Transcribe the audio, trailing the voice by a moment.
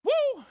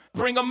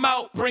bring 'em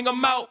out, bring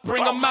 'em out,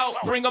 bring 'em out,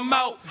 bring 'em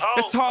out.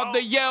 It's hard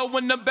to yell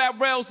when the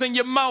barrel's in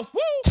your mouth.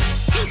 Woo!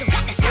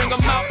 Bring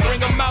 'em out,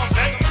 bring 'em out.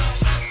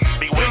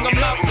 Bring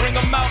 'em out, bring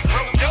 'em out.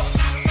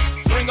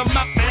 Bring 'em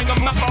out, bring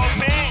 'em out.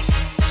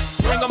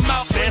 Bring 'em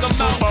out, bring 'em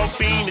out. Football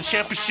fiend, the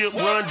championship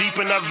run deep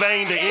in our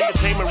vein. The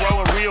entertainment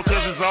rolling real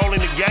cause it's all in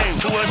the game.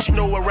 To us, you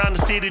know around the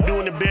city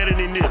doing it better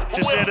than this.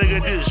 Just say look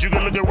at this, you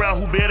can look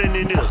around who better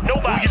than this.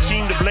 Nobody. Who your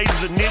team, the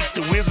Blazers, the Knicks,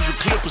 the Wizards, the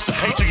Clippers, the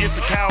Patriots,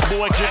 the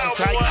Cowboys, Clippers,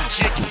 Tigers, the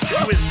Chickens.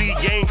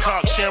 USC,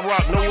 Gamecock,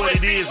 Shamrock, know what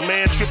it is,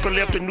 man. Triple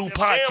F, the new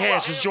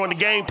podcast, just join the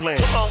game plan.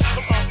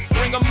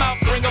 Bring 'em out,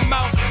 bring 'em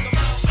out.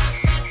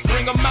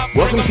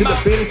 Welcome to the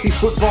Fantasy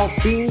Football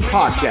Fiend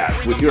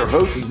Podcast with your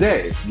hosts,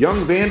 Zay, Young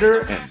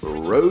Vander, and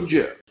Bro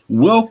Joe.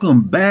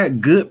 Welcome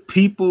back, good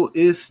people.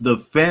 It's the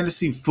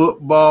Fantasy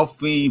Football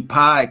Fiend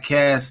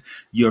Podcast,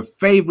 your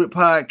favorite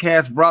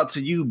podcast brought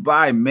to you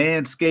by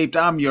Manscaped.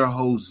 I'm your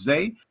host,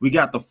 Zay. We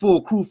got the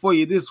full crew for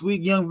you this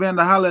week. Young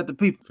Vander, holla at the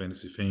people.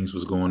 Fantasy Fiends,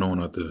 what's going on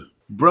out there?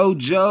 Bro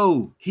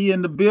Joe, he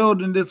in the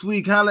building this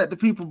week. Holla at the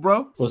people,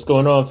 bro. What's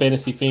going on,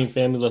 Fantasy Fiend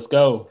family? Let's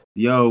go.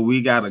 Yo,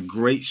 we got a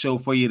great show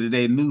for you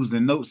today. News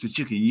and notes that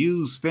you can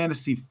use.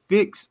 Fantasy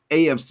Fix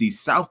AFC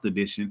South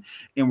Edition.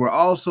 And we're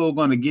also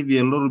going to give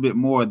you a little bit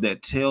more of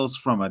that Tales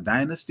from a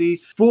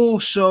Dynasty. Full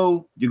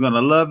show. You're going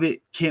to love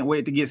it. Can't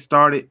wait to get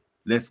started.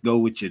 Let's go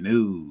with your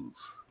news.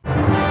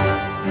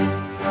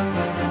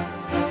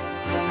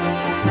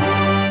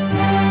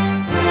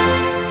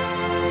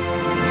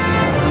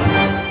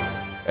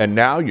 And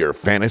now your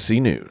fantasy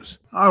news.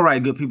 All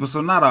right, good people. So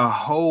not a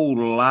whole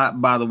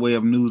lot by the way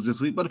of news this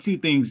week, but a few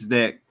things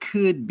that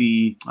could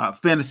be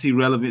fantasy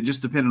relevant,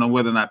 just depending on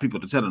whether or not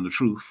people are telling the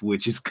truth,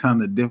 which is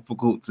kind of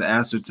difficult to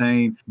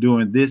ascertain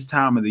during this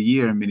time of the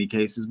year in many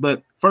cases.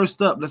 But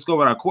first up, let's go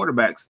with our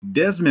quarterbacks.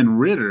 Desmond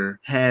Ridder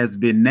has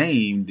been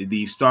named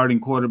the starting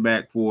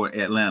quarterback for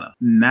Atlanta.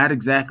 Not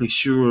exactly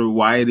sure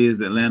why it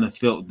is Atlanta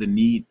felt the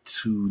need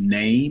to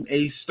name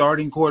a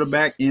starting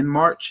quarterback in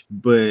March,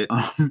 but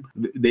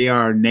they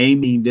are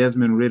naming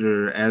Desmond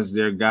Ridder as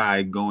their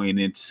guy going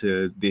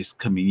into this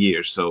coming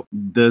year. So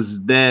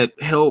does that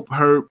help,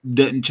 hurt,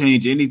 doesn't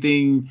change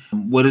anything?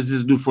 What does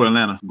this do for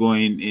Atlanta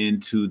going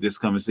into this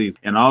coming season?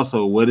 And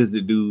also, what does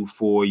it do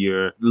for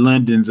your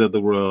Londons of the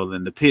world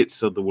and the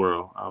Pitts of the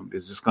world?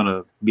 Is this going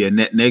to be a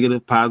net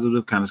negative,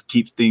 positive, kind of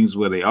keeps things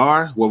where they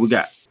are? What we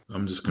got?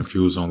 I'm just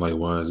confused on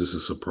why is this a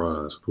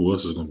surprise? Who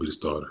else is going to be the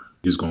starter?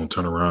 He's going to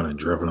turn around and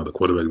draft another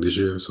quarterback this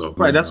year. So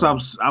right, that's why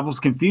I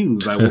was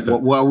confused. Like,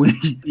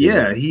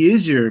 yeah, he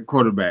is your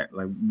quarterback.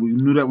 Like, we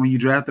knew that when you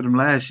drafted him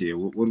last year.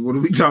 What are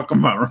we talking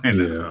about right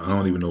now? Yeah, I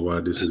don't even know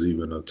why this is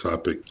even a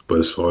topic. But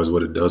as far as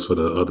what it does for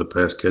the other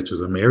pass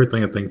catchers, I mean,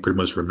 everything I think pretty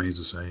much remains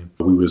the same.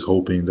 We was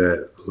hoping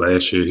that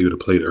last year he would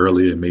have played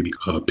earlier, and maybe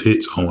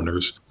Pitts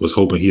owners was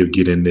hoping he would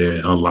get in there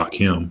and unlock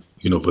him,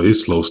 for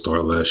his slow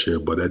start last year,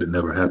 but that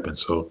never happened.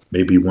 So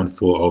maybe one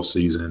full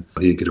offseason,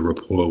 he'd get a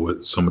rapport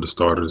with some of the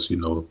starters,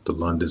 the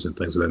Londons and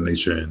things of that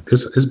nature. And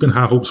it's been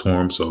high hopes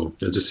for him. So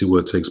let's just see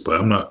what it takes. But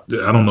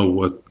I don't know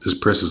what this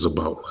press is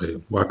about.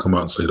 Like, why come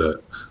out and say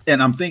that?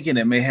 And I'm thinking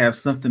it may have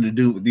something to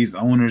do with these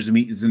owners'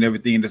 meetings and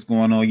everything that's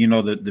going on.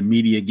 The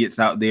media gets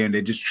out there and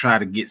they just try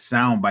to get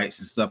sound bites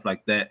and stuff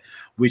like that,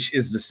 which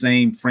is the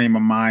same frame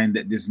of mind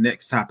that this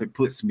next topic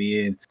puts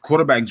me in.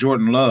 Quarterback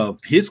Jordan Love,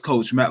 his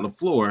coach, Matt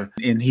LaFleur,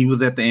 and he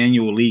was at the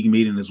annual league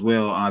meeting as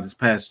well this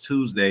past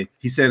Tuesday.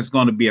 He said it's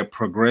going to be a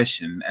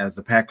progression as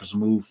the Packers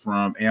move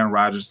from Aaron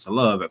Rodgers to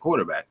Love at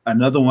quarterback.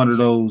 Another one of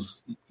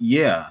those,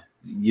 yeah,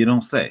 you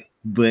don't say.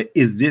 But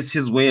is this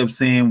his way of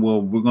saying,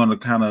 well, we're going to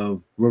kind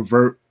of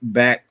revert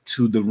back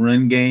to the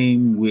run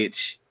game,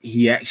 which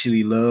he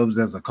actually loves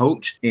as a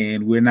coach,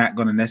 and we're not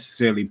going to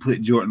necessarily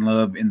put Jordan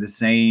Love in the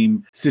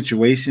same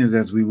situations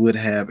as we would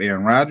have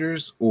Aaron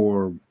Rodgers?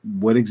 Or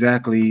what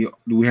exactly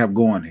do we have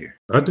going here?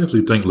 I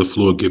definitely think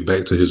LaFleur get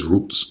back to his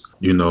roots.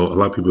 A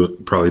lot of people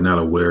are probably not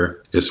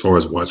aware as far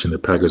as watching the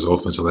Packers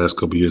offense the last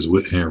couple of years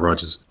with Aaron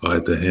Rodgers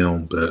at the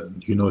helm, but,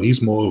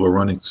 he's more of a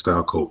running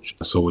style coach.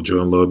 So with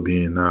Jordan Love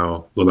being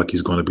now, look like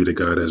he's going to be the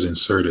guy that's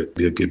inserted,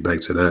 they'll get back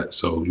to that.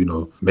 So,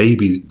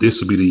 maybe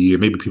this will be the year,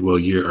 maybe people are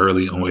a year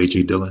early on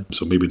A.J. Dillon.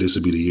 So maybe this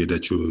will be the year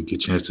that you'll get a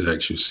chance to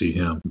actually see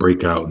him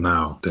break out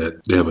now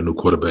that they have a new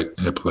quarterback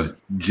at play.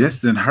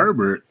 Justin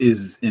Herbert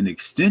is in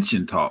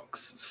extension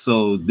talks.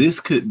 So this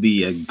could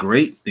be a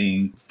great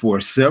thing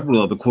for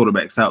several of the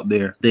quarterbacks out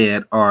there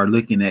that are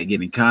looking at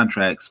getting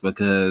contracts,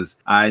 because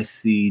I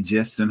see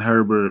Justin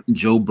Herbert,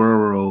 Joe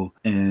Burrow,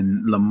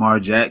 and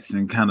Lamar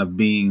Jackson kind of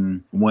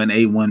being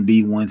 1A,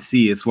 1B,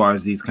 1C as far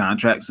as these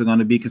contracts are going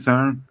to be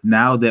concerned.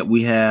 Now that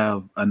we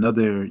have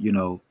another,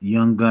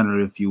 young gunner,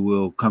 if you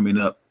will, coming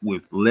up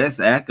with less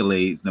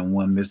accolades than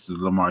one Mr.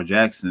 Lamar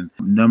Jackson.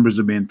 Numbers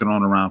are being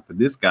thrown around for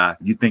this guy.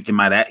 You think it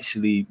might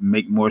actually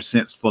make more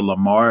sense for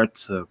Lamar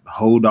to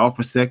hold off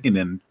a second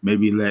and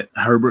maybe let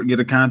Herbert get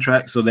a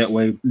contract so that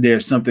way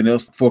there's something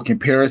else for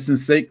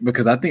comparison's sake?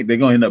 Because I think they're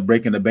going to end up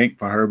breaking the bank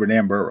for Herbert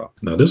and Burrow.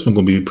 Now, this one's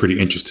going to be pretty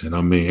interesting.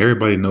 I mean,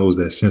 everybody knows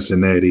that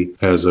Cincinnati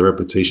has a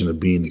reputation of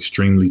being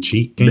extremely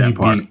cheap.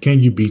 Can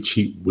you be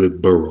cheap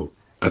with Burrow?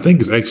 I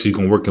think it's actually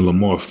going to work in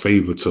Lamar's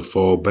favor to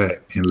fall back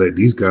and let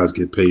these guys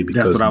get paid,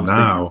 because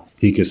now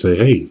he can say,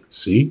 hey,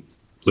 see,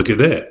 look at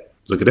that.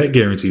 Look at that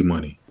guaranteed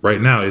money. Right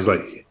now, it's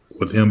like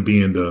with him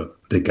being the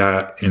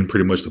guy and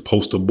pretty much the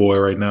poster boy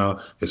right now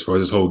as far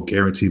as this whole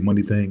guaranteed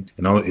money thing.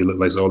 And it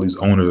looks like all these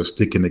owners are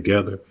sticking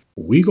together.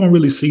 We're going to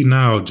really see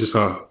now just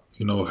how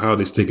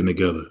they're sticking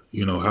together,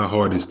 how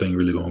hard this thing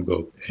really going to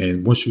go.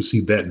 And once you see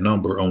that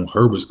number on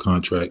Herbert's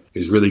contract,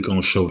 it's really going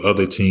to show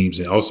other teams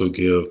and also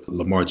give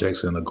Lamar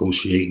Jackson a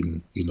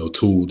negotiating,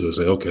 tool to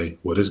say, okay,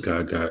 well, this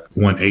guy got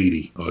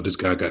 180 or this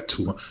guy got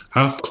 200.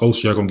 How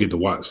close y'all going to get to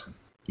Watson?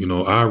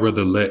 I'd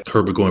rather let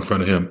Herbert go in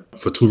front of him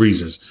for two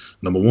reasons.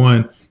 Number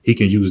one, he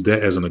can use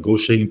that as a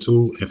negotiating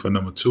tool. And for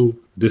number two,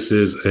 this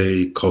is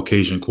a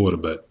Caucasian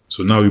quarterback.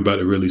 So now we're about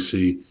to really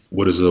see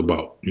what is it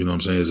about. You know what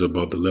I'm saying? Is it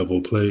about the level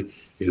of play?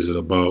 Is it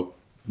about,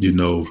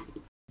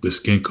 the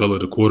skin color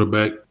of the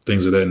quarterback?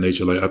 Things of that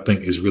nature. Like, I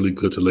think it's really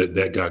good to let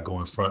that guy go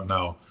in front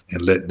now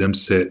and let them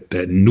set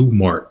that new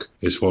mark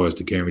as far as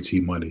the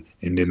guaranteed money.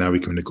 And then now we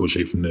can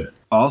negotiate from there.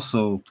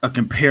 Also, a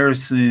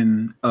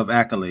comparison of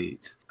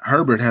accolades.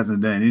 Herbert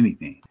hasn't done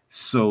anything.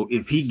 So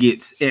if he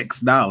gets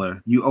X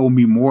dollar, you owe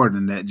me more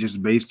than that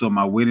just based on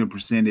my winning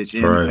percentage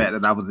and the fact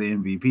that I was the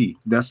MVP.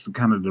 That's the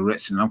kind of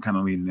direction I'm kind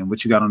of leaning in.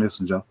 What you got on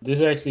this one, Joe? This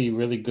is actually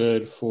really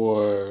good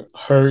for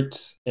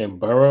Hurts and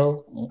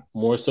Burrow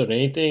more so than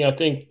anything. I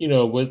think,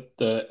 with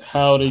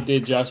how they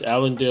did Josh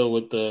Allen deal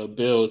with the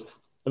Bills,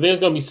 I think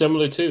it's going to be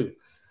similar too.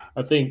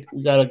 I think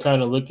we got to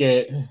kind of look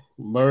at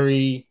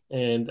Murray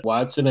and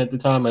Watson at the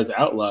time as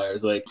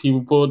outliers. Like,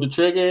 people pulled the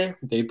trigger,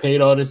 they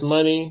paid all this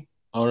money.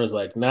 Owners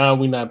like, nah,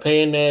 we're not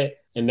paying that.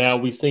 And now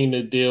we've seen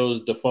the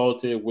deals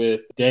defaulted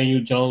with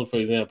Daniel Jones, for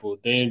example.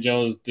 Daniel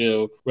Jones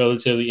deal,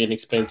 relatively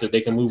inexpensive.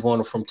 They can move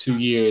on from 2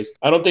 years.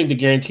 I don't think the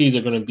guarantees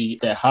are going to be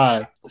that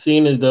high.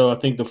 Seeing as though I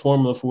think the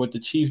formula for what the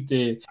Chiefs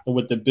did and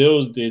what the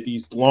Bills did,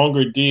 these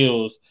longer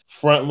deals,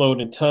 front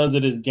loading tons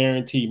of this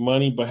guaranteed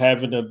money, but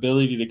having the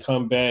ability to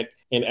come back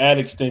and add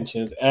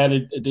extensions,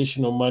 added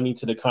additional money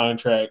to the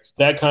contracts.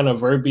 That kind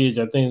of verbiage,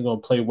 I think, is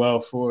going to play well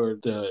for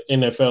the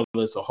NFL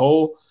as a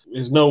whole.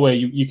 There's no way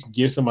you can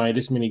give somebody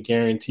this many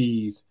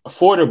guarantees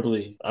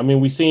affordably. I mean,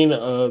 we've seen,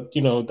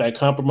 that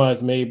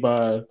compromise made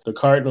by the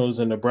Cardinals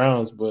and the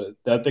Browns, but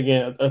that,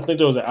 again, I think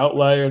those are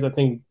outliers. I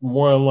think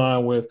more in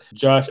line with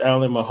Josh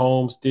Allen,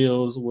 Mahomes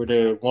deals where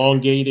they're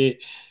elongated,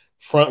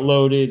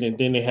 front-loaded, and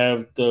then they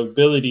have the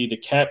ability, the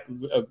cap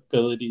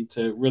ability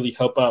to really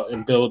help out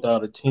and build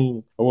out a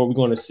team, or what we're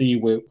going to see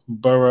with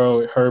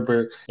Burrow,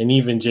 Herbert, and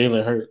even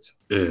Jalen Hurts.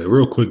 Yeah,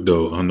 real quick,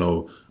 though, I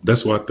know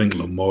that's what I think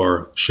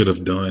Lamar should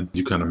have done.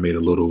 You kind of made a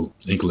little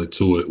inkling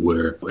to it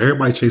where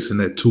everybody chasing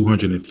that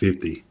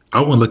 250. I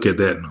wouldn't look at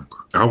that number.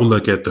 I would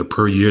look at the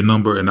per year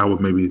number, and I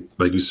would maybe,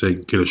 like you say,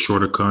 get a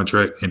shorter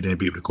contract and then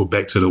be able to go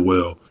back to the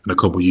well in a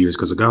couple of years.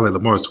 Because a guy like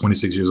Lamar is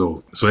 26 years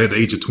old. So at the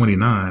age of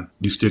 29,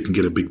 you still can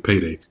get a big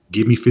payday.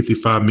 Give me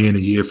 $55 million a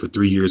year for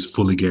 3 years,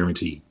 fully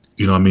guaranteed.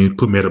 You know what I mean?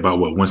 Put me at about,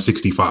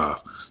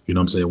 165. You know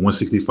what I'm saying?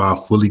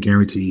 165, fully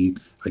guaranteed.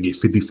 I get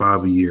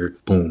 55 a year.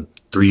 Boom.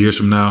 3 years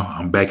from now,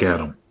 I'm back at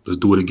them. Let's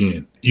do it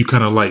again. You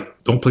kind of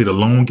don't play the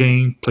long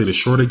game, play the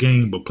shorter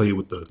game, but play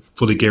with the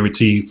fully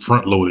guaranteed,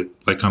 front-loaded,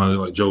 kind of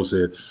like Joe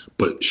said,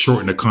 but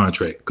shorten the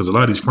contract. Because a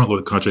lot of these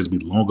front-loaded contracts be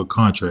longer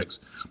contracts,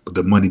 but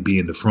the money be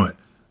in the front.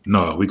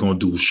 No, we're going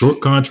to do a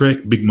short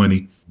contract, big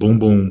money, boom,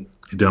 boom,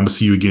 and then I'm going to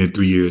see you again in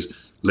 3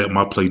 years. Let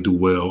my play do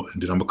well,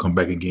 and then I'm going to come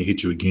back again,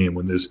 hit you again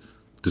when this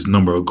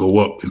number will go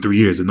up in 3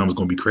 years. The number's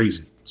going to be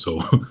crazy.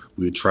 So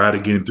we'll try it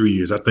again in 3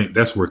 years. I think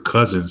that's where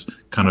Cousins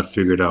kind of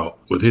figured out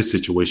with his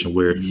situation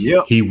where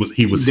he was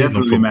hitting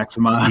them for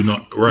maximize.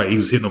 He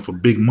was hitting them for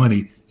big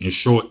money in a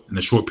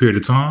short period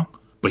of time,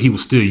 but he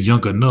was still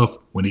young enough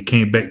when he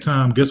came back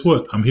time. Guess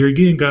what? I'm here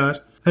again, guys.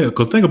 Hey,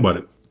 because think about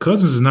it.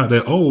 Cousins is not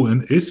that old,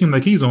 and it seemed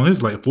like he's on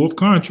his fourth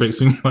contract.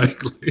 Seemed like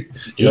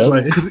he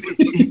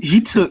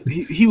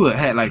would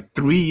had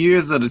 3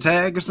 years of the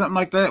tag or something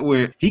like that,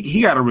 where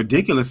he got a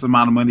ridiculous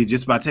amount of money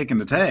just by taking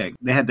the tag.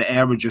 They had to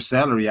average your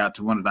salary out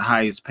to one of the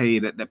highest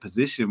paid at that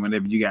position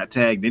whenever you got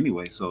tagged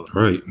anyway. So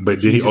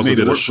but then he also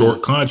did a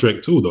short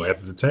contract too, though.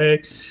 After the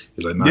tag,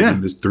 he's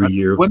in this 3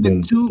 year. Was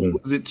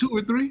it 2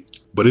 or 3?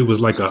 But it was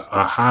like a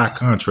high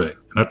contract.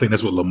 And I think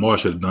that's what Lamar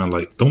should have done.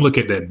 Don't look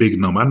at that big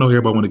number. I know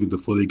everybody want to get the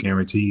fully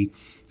guaranteed.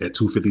 That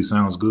 250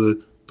 sounds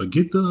good, but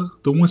get the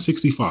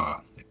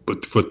 165,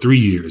 but for 3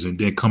 years, and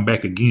then come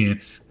back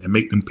again and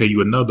make them pay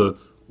you another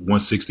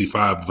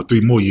 165 for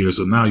 3 more years.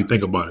 So now you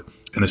think about it.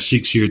 in a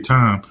 6-year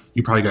time,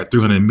 you probably got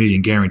 $300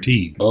 million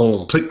guaranteed.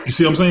 Oh, You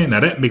see what I'm saying? Now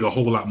that make a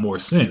whole lot more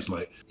sense.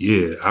 Like,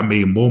 yeah, I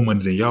made more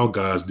money than y'all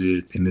guys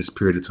did in this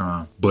period of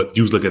time. But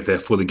you look at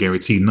that fully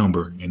guaranteed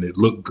number and it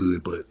looked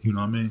good. But you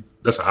know what I mean?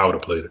 That's how I would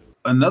have played it.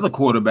 Another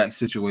quarterback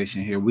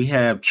situation here. We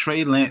have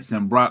Trey Lance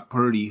and Brock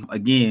Purdy.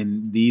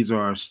 Again, these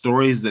are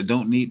stories that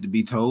don't need to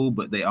be told,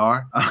 but they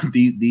are.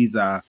 These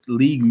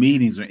league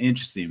meetings are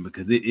interesting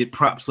because it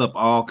props up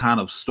all kind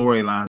of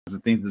storylines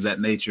and things of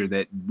that nature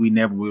that we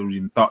never really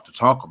even thought to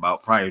talk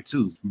about prior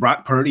to.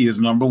 Brock Purdy is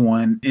number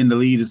one in the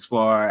lead as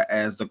far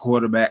as the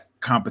quarterback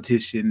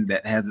competition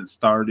that hasn't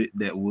started,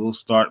 that will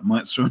start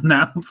months from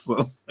now.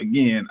 So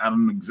again, I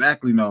don't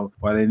exactly know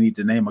why they need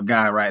to name a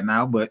guy right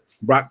now, but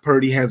Brock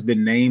Purdy has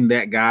been named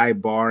that guy,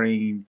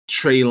 barring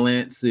Trey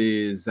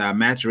Lance's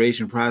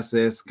maturation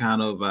process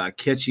kind of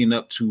catching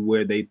up to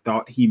where they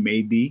thought he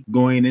may be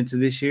going into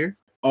this year.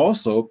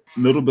 Also, a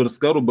little bit of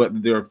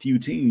scuttlebutt, there are a few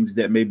teams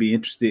that may be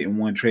interested in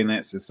one Trey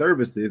Lance's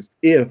services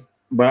if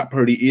Brock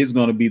Purdy is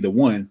going to be the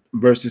one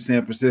versus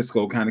San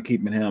Francisco, kind of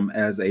keeping him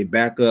as a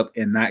backup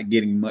and not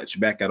getting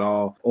much back at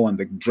all on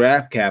the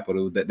draft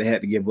capital that they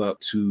had to give up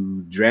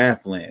to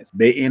draft Lance.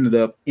 They ended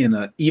up in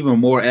an even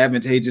more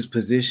advantageous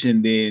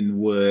position than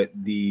what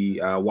the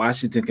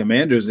Washington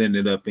Commanders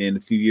ended up in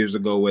a few years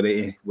ago, where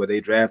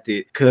they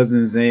drafted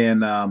Cousins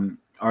and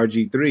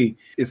RG3.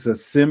 It's a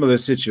similar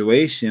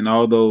situation,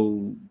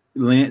 although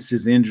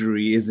Lance's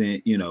injury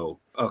isn't,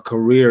 a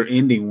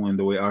career-ending one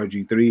the way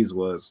RG3's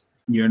was.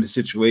 You're in a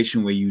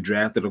situation where you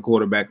drafted a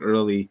quarterback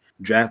early,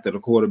 drafted a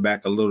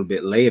quarterback a little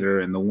bit later,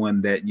 and the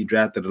one that you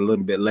drafted a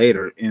little bit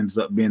later ends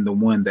up being the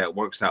one that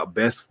works out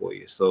best for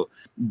you. So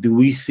do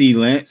we see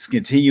Lance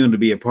continuing to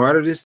be a part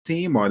of this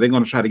team, or are they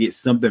going to try to get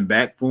something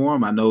back for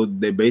him? I know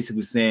they're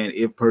basically saying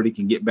if Purdy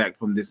can get back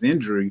from this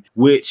injury,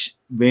 which,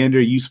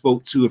 Vander, you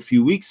spoke to a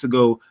few weeks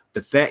ago,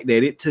 the fact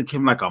that it took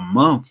him like a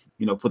month,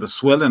 for the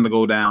swelling to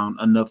go down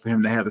enough for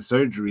him to have the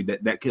surgery,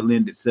 that could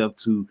lend itself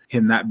to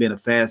him not being a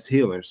fast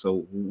healer.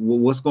 So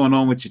what's going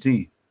on with your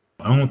team?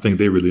 I don't think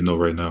they really know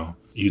right now.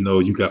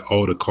 You got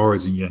all the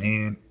cards in your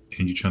hand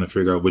and you're trying to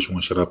figure out which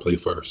one should I play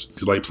first.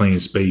 It's like playing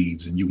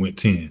spades and you went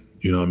 10.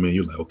 You know what I mean?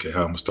 You're like, okay,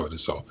 how am I going to start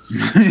this off?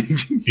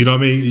 You know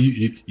what I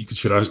mean?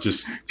 Should I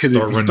just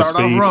start running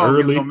spades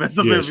early?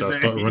 Yeah, should I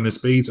start running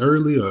spades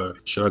early, or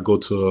should I go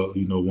to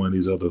one of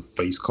these other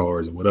face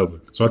cards or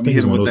whatever? So I think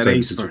it's one of those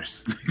types of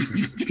situations.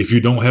 If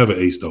you don't have an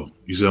ace, though,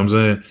 you see what I'm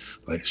saying?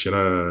 Like, should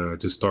I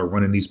just start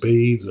running these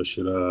spades,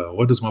 or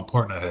what does my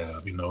partner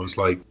have? It's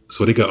like,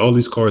 so they got all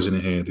these cards in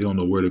their hand. They don't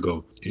know where to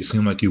go. It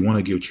seemed like you want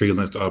to give Trey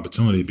Lance the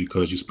opportunity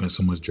because you spent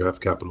so much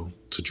draft capital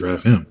to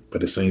draft him. But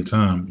at the same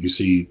time, you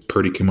see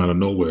Purdy came out of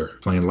nowhere,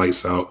 playing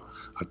lights out.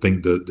 I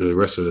think the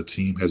rest of the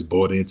team has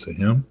bought into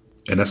him.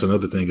 And that's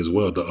another thing as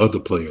well. The other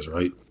players,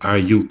 right?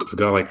 Ayuk, a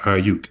guy like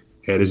Ayuk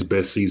had his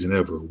best season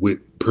ever with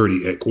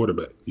Purdy at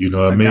quarterback. You know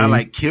what I mean? A guy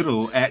like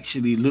Kittle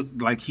actually looked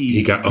like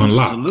he got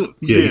unlocked.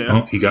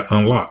 Yeah. He got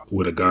unlocked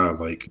with a guy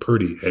like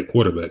Purdy at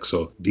quarterback.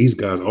 So these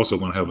guys also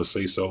going to have a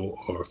say-so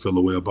or feel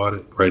a way about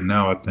it. Right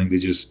now, I think they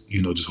just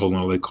hold on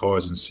all their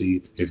cards and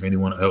see if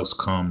anyone else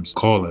comes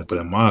calling. But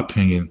in my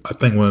opinion, I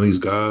think one of these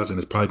guys, and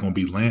it's probably going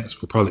to be Lance,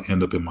 will probably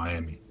end up in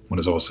Miami when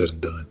it's all said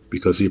and done,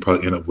 because he'd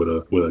probably end up with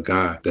a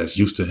guy that's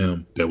used to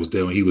him, that was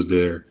there when he was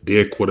there.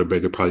 Their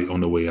quarterback are probably on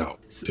the way out.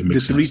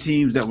 The three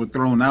teams that were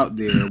thrown out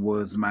there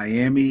was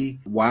Miami,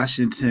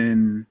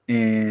 Washington,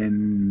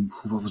 and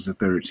what was the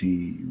third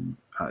team?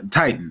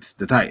 Titans.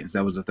 The Titans.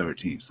 That was the third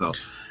team. So,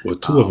 well,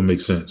 two of them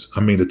make sense. I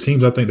mean, the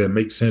teams I think that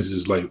make sense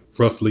is like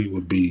roughly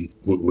would be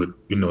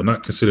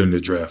not considering the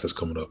draft that's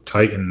coming up: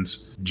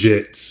 Titans,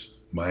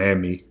 Jets,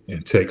 Miami,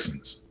 and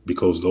Texans.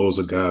 Because those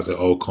are guys that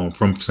all come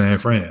from San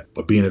Fran.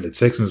 But being that the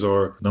Texans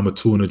are number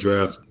 2 in the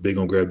draft, they're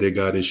going to grab their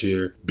guy this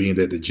year. Being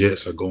that the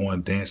Jets are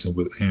going dancing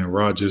with Aaron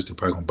Rodgers, they're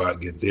probably going to buy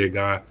and get their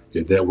guy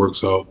if that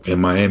works out.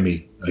 And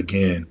Miami,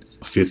 again,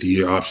 a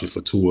 5th-year option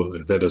for Tua.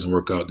 If that doesn't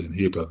work out, then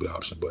he'll probably be an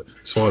option. But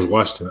as far as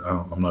Washington,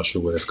 I'm not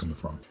sure where that's coming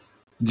from.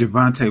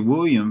 Javonte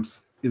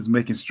Williams is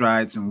making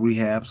strides in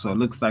rehab, so it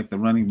looks like the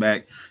running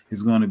back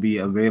is going to be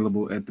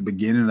available at the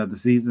beginning of the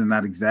season.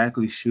 Not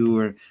exactly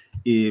sure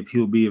if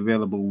he'll be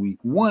available week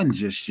 1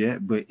 just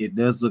yet, but it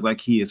does look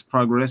like he is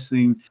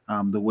progressing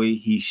the way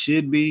he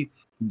should be.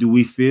 Do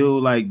we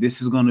feel like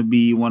this is going to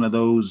be one of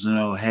those,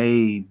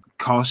 hey,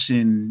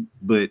 caution,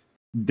 but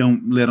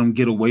don't let him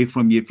get away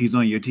from you if he's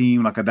on your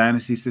team, like a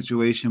dynasty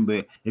situation?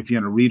 But if you're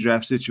in a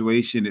redraft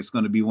situation, it's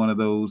going to be one of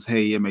those,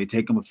 hey, it may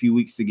take him a few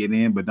weeks to get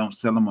in, but don't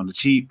sell him on the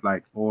cheap.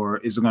 Or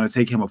is it going to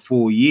take him a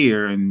full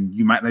year and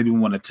you might not even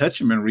want to touch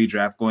him in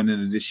redraft going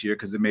into this year,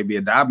 because it may be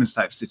a Dobbins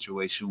type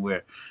situation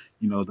where,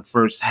 the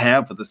first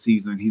half of the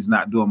season, he's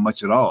not doing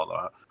much at all.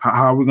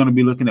 How are we going to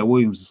be looking at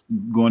Williams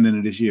going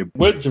into this year?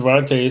 With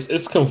Javonte,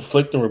 it's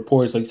conflicting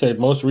reports. Like I said,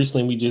 most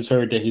recently we just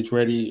heard that he's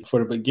ready for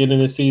the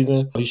beginning of the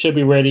season. He should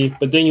be ready.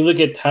 But then you look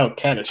at how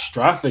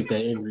catastrophic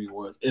that injury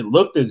was. It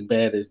looked as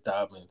bad as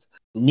Dobbins.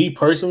 Me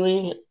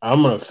personally,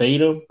 I'm gonna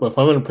fade him. But if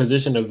I'm in a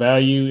position of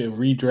value and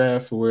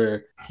redraft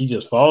where he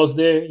just falls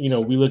there,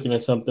 we looking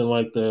at something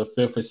like the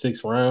 5th or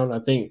 6th round. I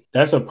think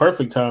that's a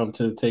perfect time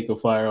to take a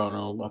flyer on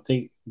him. I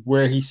think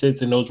where he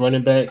sits in those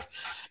running backs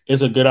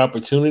is a good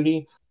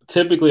opportunity.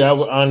 Typically, I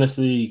would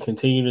honestly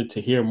continue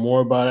to hear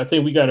more about it. I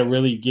think we got to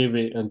really give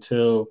it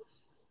until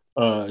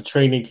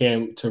training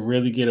camp to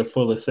really get a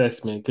full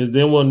assessment, because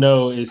then we'll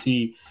know, is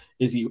he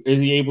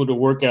able to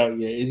work out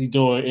yet? Is he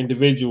doing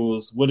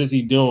individuals? What is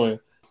he doing?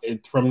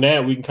 And from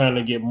that, we can kind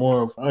of get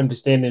more of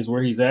understanding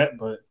where he's at.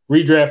 But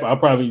redraft, I'll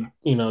probably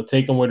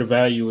take him where the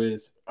value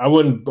is. I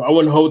wouldn't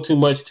hold too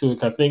much to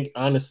it. I think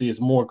honestly, it's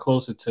more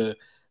closer to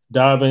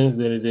Dobbins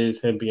than it is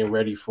him being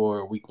ready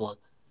for week 1.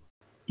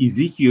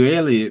 Ezekiel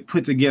Elliott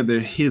put together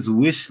his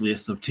wish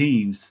list of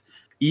teams.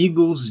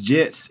 Eagles,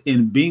 Jets,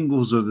 and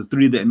Bengals are the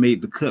 3 that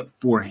made the cut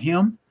for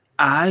him.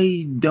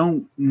 I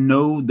don't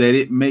know that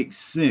it makes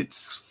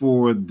sense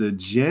for the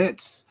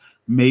Jets.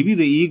 Maybe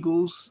the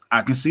Eagles.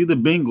 I can see the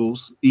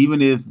Bengals,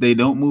 even if they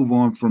don't move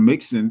on from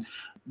Mixon.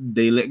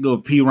 They let go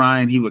of P.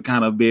 Ryan. He would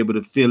kind of be able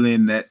to fill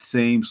in that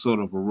same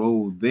sort of a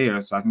role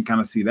there. So I can kind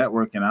of see that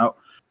working out.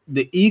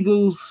 The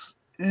Eagles,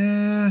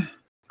 I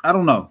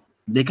don't know.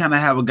 They kind of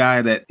have a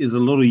guy that is a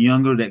little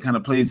younger that kind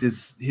of plays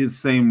his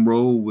same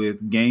role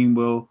with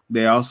Gainwell.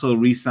 They also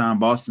re-signed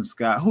Boston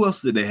Scott. Who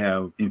else did they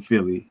have in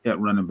Philly at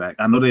running back?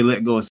 I know they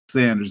let go of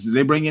Sanders. Did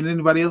they bring in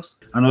anybody else?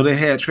 I know they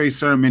had Trey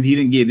Sermon. He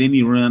didn't get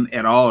any run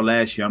at all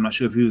last year. I'm not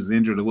sure if he was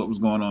injured or what was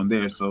going on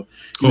there. So,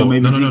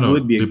 maybe no.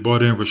 would be. They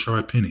brought in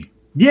Rashard Penny.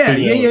 Yeah.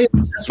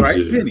 That's right,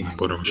 yeah, Penny.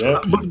 Brought in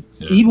Rashard Penny.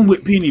 Yeah. Even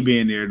with Penny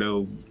being there,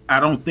 though, I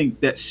don't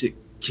think that should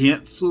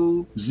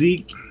cancel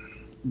Zeke.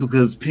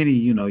 Because Penny,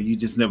 you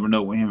just never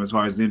know with him as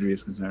far as injury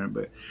is concerned.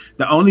 But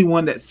the only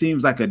one that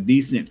seems like a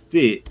decent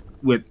fit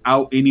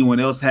without anyone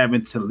else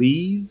having to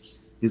leave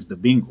is the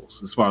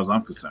Bengals, as far as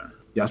I'm concerned.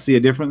 Y'all see it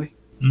differently?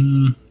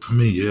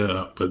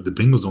 Yeah, but the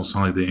Bengals don't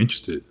sound like they're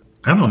interested.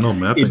 I don't know,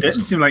 man. It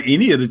doesn't seem like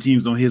any of the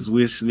teams on his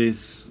wish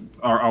list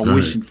are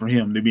wishing for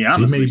him, to be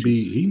honest.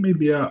 He may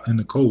be out in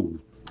the cold.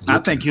 I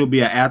think he'll be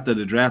an after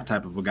the draft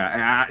type of a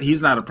guy.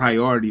 He's not a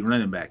priority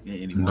running back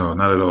anymore. No,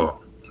 not at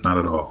all. Not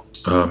at all.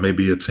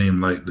 Maybe a team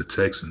like the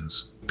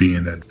Texans,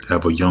 being that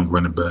have a young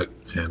running back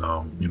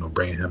and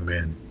bringing him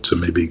in to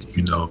maybe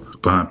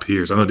behind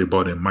Pierce. I know they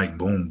brought in Mike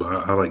Boone, but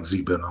I like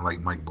Zeke better than I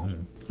like Mike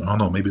Boone. I don't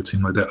know, maybe a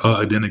team like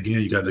that. Then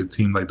again, you got a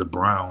team like the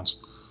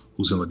Browns,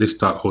 who's they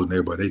stock holding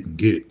everybody they can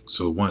get.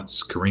 So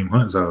once Kareem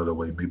Hunt's out of the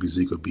way, maybe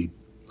Zeke will be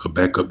a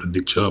backup to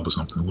Nick Chubb or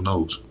something. Who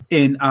knows?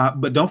 And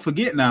but don't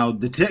forget now,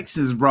 the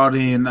Texans brought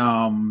in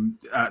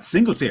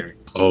Singletary.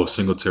 Oh,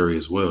 Singletary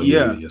as well.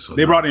 Yeah. So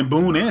they brought in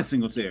Boone and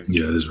Singletary.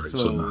 Yeah, that's right.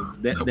 So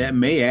that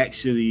may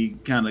actually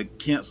kind of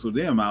cancel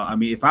them out. I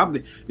mean,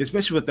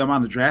 especially with the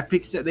amount of draft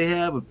picks that they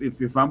have,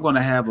 if I'm going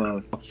to have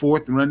a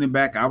 4th running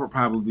back, I would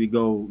probably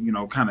go,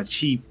 kind of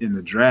cheap in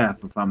the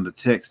draft if I'm the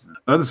Texans.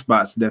 Other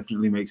spots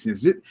definitely make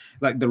sense.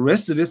 Like the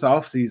rest of this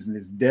offseason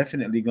is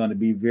definitely going to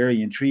be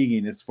very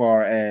intriguing as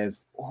far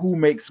as who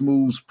makes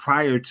moves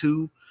prior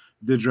to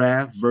the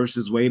draft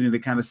versus waiting to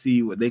kind of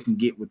see what they can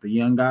get with the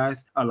young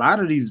guys. A lot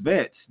of these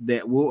vets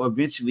that will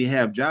eventually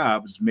have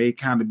jobs may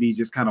kind of be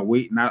just kind of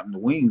waiting out in the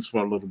wings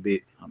for a little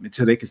bit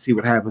until they can see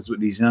what happens with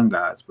these young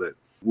guys. But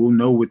we'll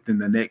know within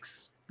the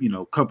next,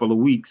 couple of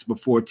weeks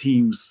before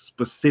teams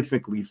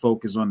specifically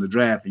focus on the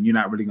draft, and you're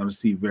not really going to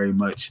see very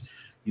much,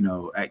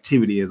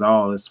 activity at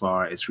all as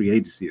far as free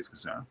agency is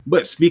concerned.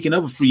 But speaking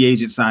of a free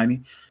agent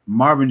signing,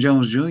 Marvin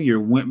Jones Jr.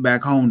 went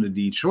back home to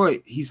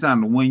Detroit. He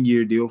signed a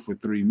 1-year deal for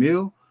 $3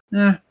 million.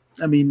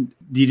 I mean,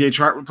 DJ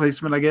Chark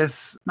replacement, I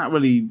guess, not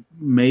really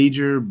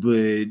major,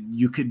 but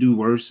you could do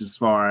worse as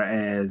far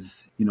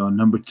as, a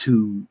number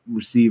 2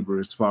 receiver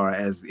as far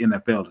as the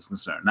NFL is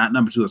concerned. Not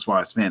number 2 as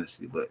far as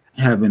fantasy, but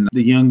having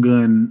the young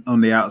gun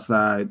on the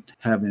outside,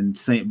 having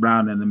St.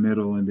 Brown in the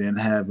middle, and then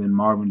having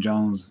Marvin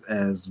Jones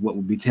as what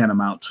would be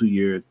tantamount to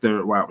your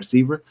 3rd wide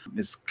receiver.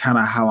 It's kind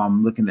of how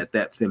I'm looking at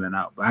that filling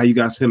out. But how you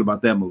guys feel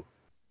about that move?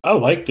 I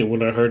liked it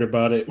when I heard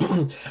about it.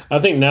 I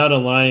think now the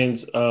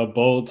Lions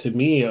bowl, to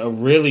me, a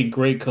really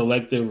great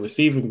collective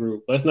receiving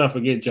group. Let's not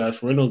forget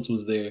Josh Reynolds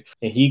was there,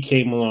 and he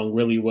came along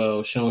really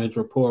well, showing his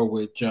rapport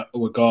with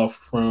Goff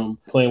from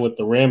playing with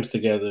the Rams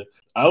together.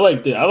 I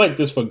like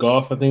this for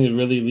Goff. I think it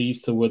really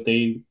leads to what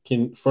they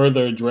can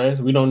further address.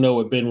 We don't know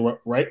what Ben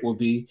Wright will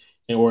be,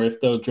 or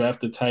if they'll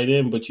draft a tight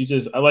end, but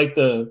I like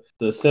the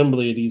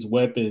assembly of these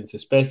weapons,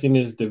 especially in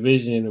this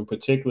division in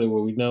particular,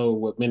 where we know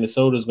what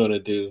Minnesota's going to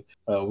do.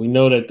 We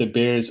know that the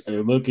Bears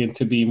are looking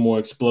to be more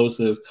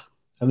explosive.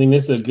 I think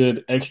this is a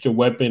good extra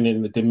weapon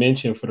in the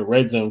dimension for the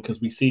red zone, because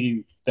we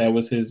see that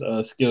was his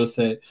skill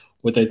set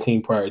with that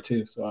team prior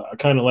to. So I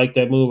kind of like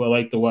that move. I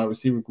like the wide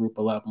receiver group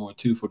a lot more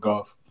too for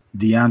Goff.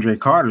 DeAndre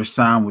Carter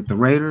signed with the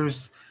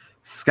Raiders.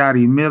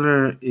 Scotty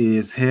Miller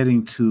is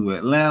heading to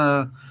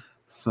Atlanta.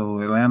 So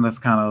Atlanta's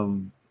kind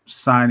of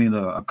signing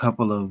a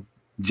couple of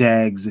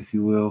Jags, if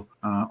you will.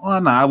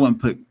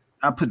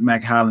 I put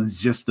Mac Hollins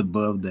just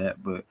above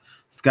that, but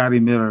Scotty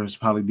Miller is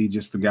probably be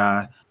just the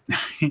guy.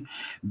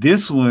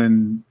 This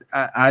one,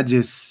 I'm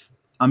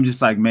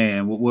just like,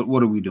 man,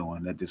 what are we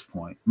doing at this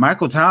point?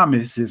 Michael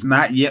Thomas is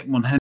not yet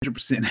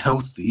 100%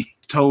 healthy.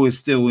 Toe is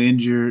still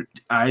injured.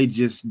 I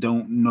just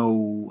don't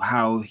know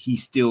how he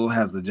still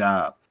has a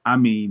job. I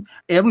mean,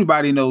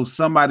 everybody knows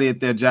somebody at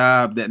their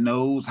job that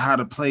knows how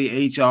to play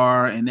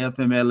HR and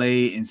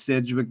FMLA and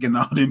Cedric and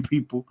all them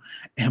people.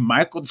 And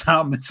Michael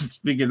Thomas has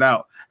figured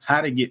out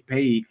how to get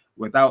paid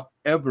without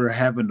ever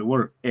having to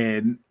work.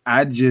 And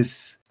I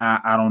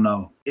don't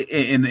know.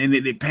 And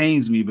it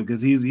pains me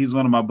because he's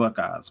one of my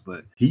Buckeyes,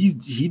 but he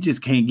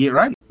just can't get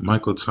right.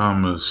 Michael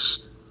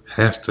Thomas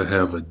has to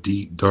have a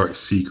deep, dark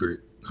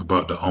secret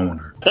about the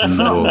owner.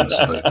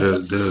 Like,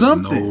 there's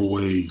no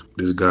way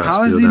this guy's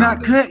How still is he down not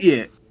there. cut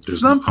yet?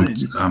 Something.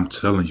 I'm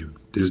telling you,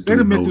 this They've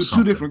dude been knows through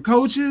something. 2 different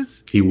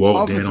coaches. He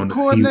walked in on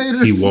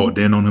coordinators. he walked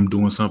in on him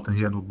doing something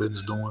he had no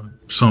business doing.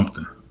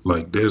 Something.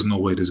 Like, there's no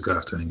way this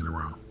guy's hanging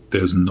around.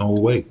 There's no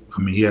way.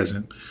 I mean, he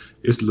hasn't.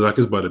 It's like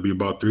it's about to be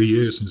about 3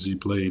 years since he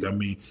played. I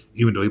mean,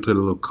 even though he played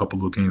a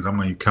couple of games, I'm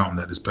not even counting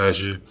that this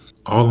past year.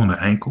 All on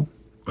the ankle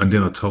and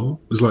then a toe.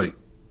 It's like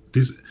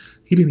this.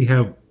 He didn't even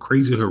have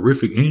crazy,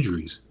 horrific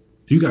injuries.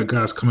 You got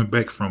guys coming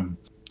back from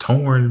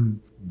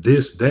torn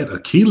this, that,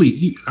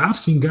 Achilles. I've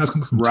seen guys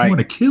coming from torn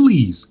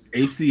Achilles.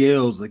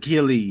 ACLs,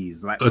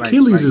 Achilles.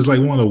 Achilles is like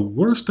one of the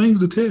worst things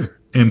to tear.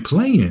 And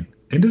playing.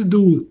 And this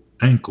dude,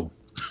 ankle.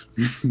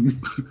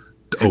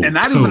 And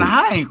not even a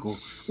high ankle.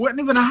 Wasn't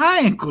even a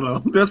high ankle, though.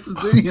 That's the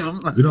thing. I'm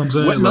like, you know what I'm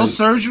saying? What, no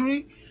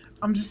surgery?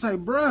 I'm just like,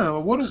 bro,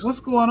 what's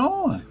going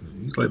on?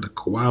 He's like the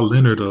Kawhi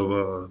Leonard of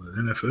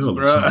the NFL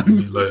or something. I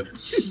mean, like,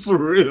 for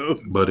real.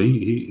 But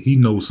he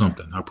knows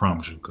something, I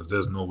promise you, because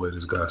there's no way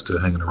this guy's still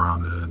hanging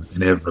around there and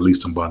they haven't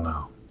released him by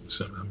now.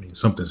 So, I mean,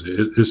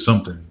 it's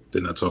something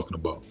they're not talking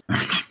about.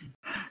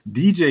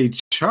 DJ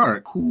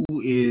Chark, who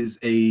is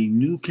a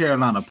New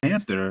Carolina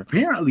Panther,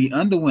 apparently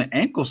underwent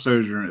ankle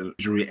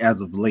surgery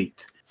as of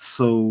late.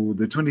 So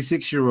the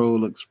 26-year-old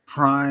looks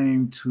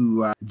primed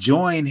to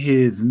join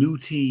his new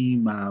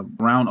team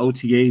around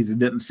OTAs. It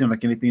doesn't seem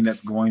like anything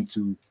that's going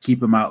to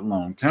keep him out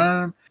long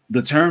term.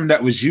 The term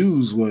that was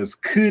used was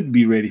could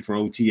be ready for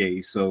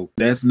OTA. So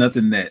that's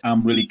nothing that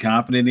I'm really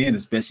confident in,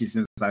 especially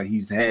since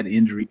he's had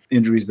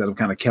injuries that have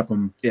kind of kept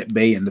him at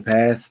bay in the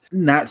past.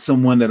 Not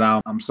someone that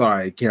I'm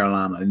sorry,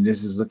 Carolina, and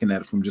this is looking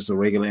at it from just a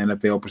regular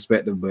NFL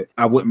perspective, but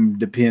I wouldn't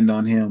depend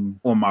on him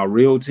on my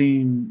real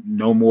team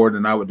no more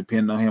than I would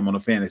depend on him on a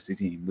fantasy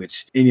team,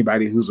 which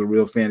anybody who's a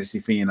real fantasy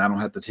fan, I don't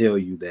have to tell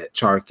you that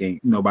Chark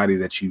ain't nobody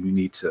that you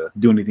need to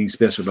do anything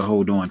special to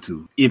hold on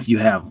to if you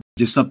have him.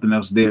 Just something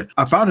else there.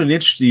 I found it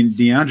interesting.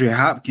 DeAndre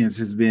Hopkins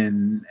has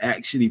been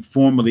actually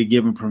formally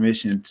given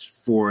permission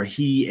for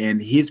he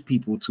and his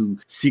people to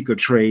seek a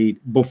trade.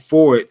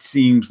 Before, it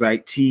seems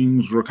like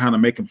teams were kind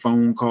of making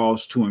phone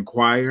calls to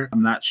inquire.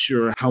 I'm not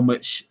sure how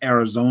much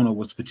Arizona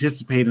was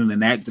participating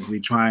and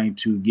actively trying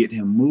to get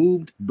him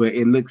moved, but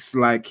it looks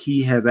like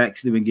he has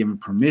actually been given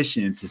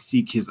permission to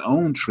seek his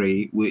own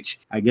trade, which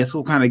I guess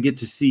we'll kind of get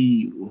to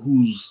see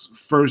who's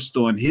first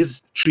on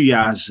his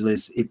triage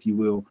list, if you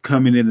will,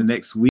 coming in the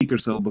next week or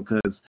so,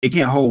 because it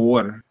can't hold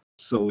water.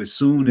 So as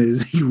soon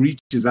as he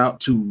reaches out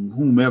to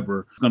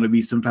whomever, it's going to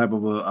be some type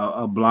of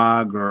a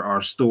blog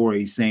or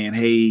story saying,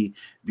 hey,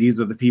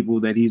 these are the people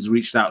that he's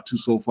reached out to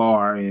so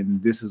far.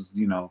 And this is,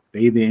 they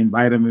either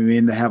invite him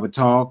in to have a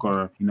talk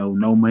or,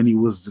 no money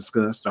was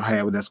discussed or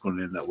however that's going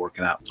to end up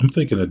working out. I'm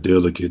thinking a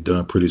deal will get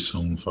done pretty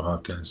soon for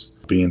Hopkins,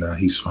 being that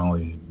he's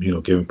finally,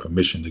 given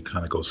permission to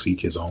kind of go seek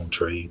his own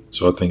trade.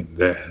 So I think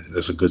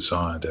that's a good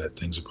sign that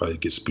things will probably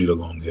get speed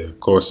along here. Of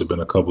course, there have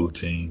been a couple of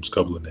teams,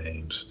 couple of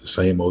names, the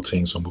same old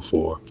teams from before.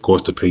 Of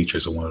course, the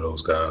Patriots are one of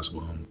those guys.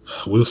 But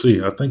we'll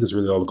see. I think it's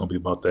really all going to be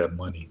about that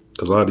money.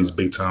 Because a lot of these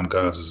big-time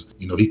guys,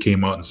 he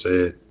came out and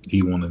said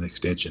he wanted an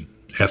extension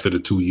after the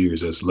 2 years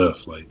that's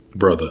left. Like,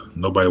 brother,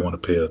 nobody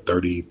want to pay a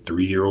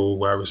 33-year-old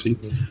wide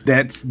receiver.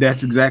 That's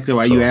exactly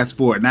why you asked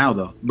for it now,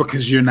 though,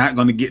 because you're not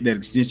going to get that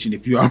extension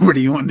if you're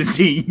already on the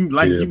team.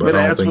 You better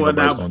ask for it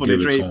now before they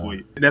trade for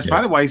you. That's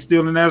probably why he's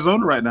still in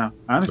Arizona right now,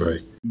 honestly.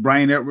 Right.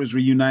 Brian Edwards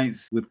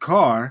reunites with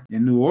Carr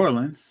in New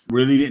Orleans.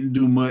 Really didn't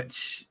do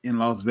much in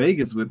Las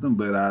Vegas with them,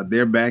 but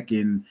they're back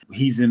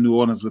he's in New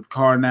Orleans with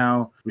Carr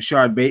now.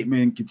 Rashard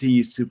Bateman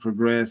continues to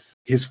progress.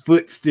 His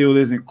foot still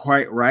isn't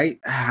quite right.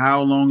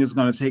 How long it's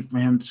going to take for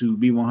him to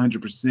be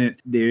 100%,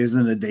 there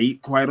isn't a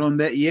date quite on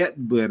that yet,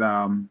 but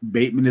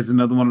Bateman is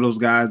another one of those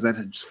guys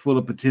that's full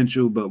of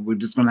potential, but we're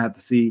just going to have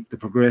to see the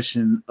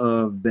progression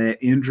of that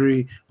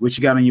injury. What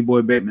you got on your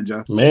boy Bateman,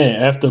 Joe?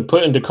 Man, after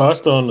putting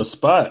DeCosta on the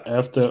spot,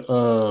 after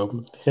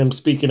him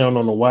speaking out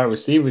on the wide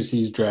receivers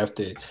he's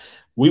drafted,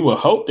 we will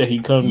hope that he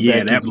comes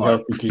back that and be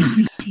part. healthy.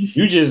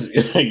 You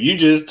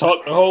just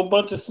talked a whole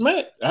bunch of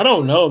smack. I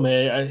don't know,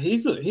 man.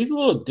 He's a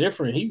little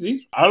different.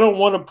 I don't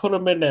want to put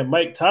him in that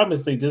Mike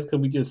Thomas thing just because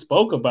we just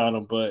spoke about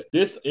him. But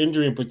this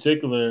injury in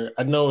particular,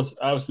 I know it's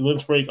obviously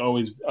Lynch Rake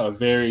always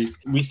varies.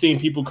 We've seen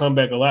people come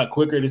back a lot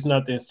quicker. It's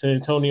not the San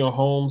Antonio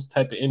Holmes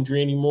type of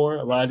injury anymore.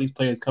 A lot of these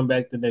players come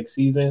back the next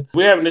season.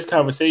 We're having this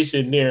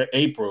conversation near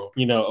April.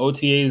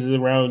 OTAs is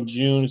around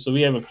June, so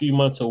we have a few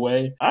months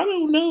away. I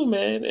don't know,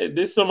 man.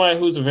 This is somebody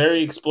who's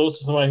very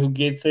explosive, somebody who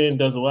gets in,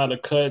 does a lot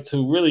of cuts,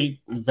 who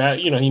really,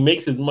 he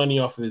makes his money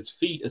off of his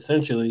feet,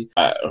 essentially.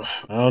 I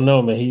don't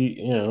know,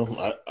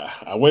 man.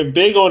 I went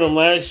big on him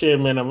last year,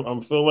 man.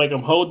 I'm feeling like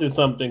I'm holding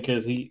something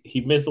because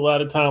he missed a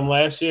lot of time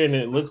last year, and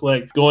it looks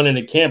like going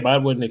into camp, I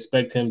wouldn't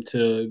expect him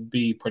to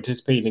be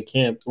participating in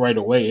camp right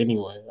away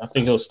anyway. I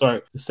think he'll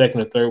start the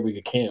second or third week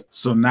of camp.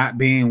 So not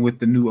being with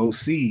the new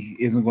OC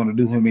isn't going to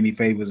do him any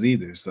favors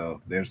either.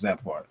 So there's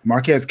that part.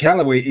 Marquez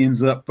Callaway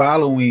ends up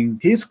following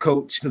his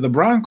coach to the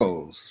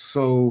Broncos.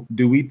 So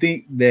do we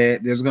think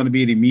that there's going to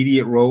be an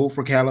immediate role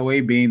for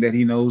Callaway, being that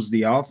he knows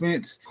the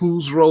offense?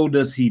 Whose role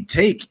does he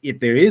take if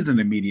there is an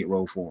immediate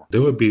role for him?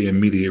 There would be an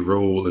immediate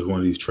role if one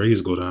of these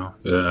trades go down.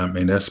 I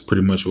mean, that's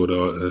pretty much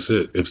that's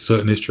it. If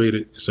Sutton is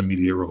traded, it's an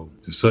immediate role.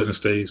 If Sutton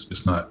stays,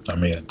 it's not. I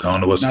mean, I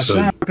don't know what to tell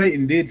you. Sean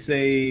Payton did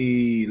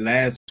say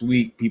last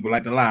week, people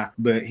like to lie,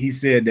 but he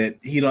said that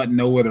he doesn't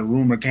know where the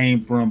rumor came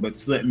from, but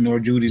Sutton or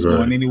Judy's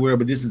going anywhere.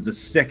 But this is the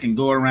second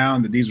go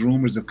around that these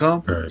rumors have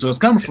come. Right. So it's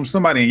coming from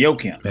somebody in your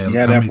camp. Man,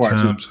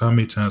 how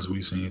many times have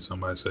we seen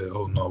somebody say,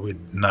 oh, no, we're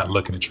not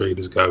looking to trade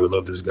this guy. We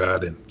love this guy.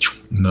 Then,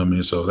 you know what I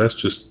mean? So that's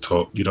just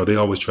talk. They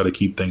always try to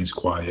keep things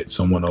quiet.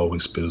 Someone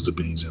always spills the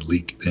beans and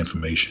leak the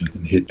information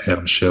and hit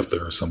Adam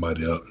Schefter or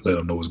somebody up, let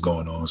them know what's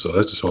going on. So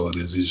that's just all it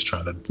is. He's just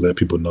trying to let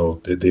people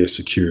know that they're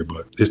secure.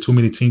 But there's too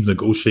many teams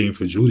negotiating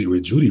for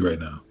Judy right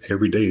now.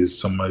 Every day is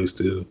somebody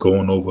still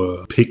going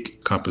over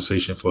pick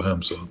compensation for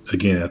him. So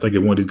again, I think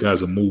if one of these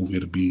guys will move,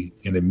 it'll be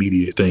an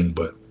immediate thing.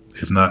 But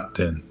if not,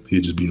 then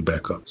he'll just be a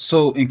backup.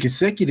 So in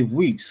consecutive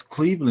weeks,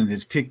 Cleveland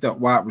has picked up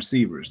wide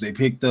receivers. They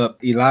picked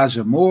up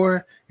Elijah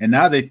Moore, and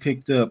now they've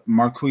picked up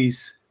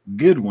Marquise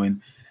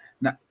Goodwin.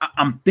 Now,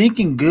 I'm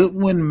thinking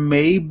Goodwin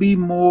may be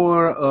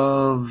more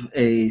of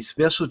a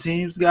special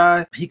teams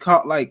guy. He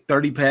caught like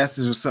 30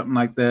 passes or something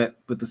like that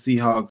with the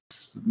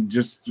Seahawks,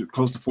 just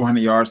close to 400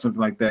 yards, something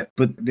like that.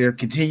 But they're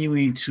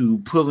continuing to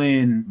pull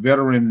in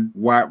veteran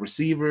wide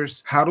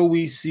receivers. How do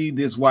we see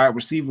this wide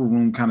receiver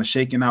room kind of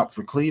shaking out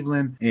for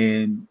Cleveland?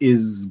 And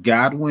is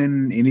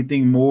Godwin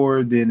anything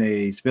more than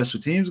a special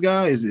teams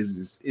guy?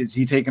 Is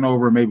he taking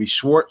over maybe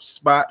Schwartz's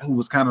spot, who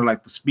was kind of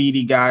like the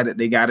speedy guy that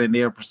they got in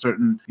there for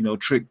certain,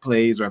 trick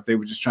plays, or if they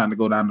were just trying to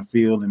go down the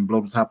field and blow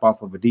the top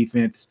off of a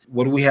defense?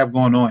 What do we have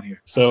going on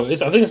here? So I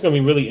think it's going to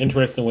be really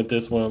interesting with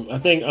this one. I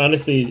think,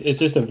 honestly,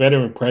 it's just a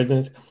veteran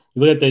presence.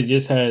 You look at they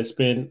just had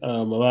spent a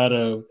lot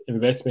of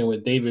investment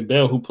with David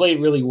Bell, who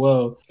played really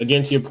well.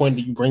 Again, to your point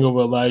that you bring over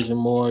Elijah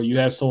Moore, you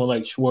have someone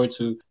like Schwartz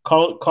who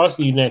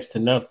costing you next to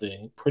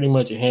nothing, pretty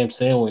much a ham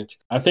sandwich.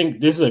 I think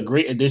this is a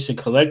great addition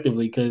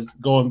collectively because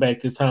going back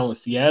this time with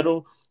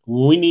Seattle,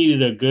 we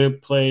needed a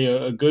good play,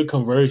 a good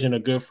conversion, a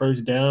good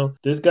first down.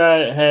 This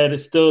guy had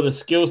still the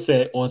skill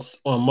set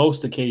on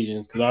most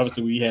occasions because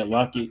obviously we had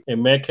Lockett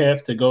and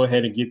Metcalf to go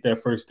ahead and get that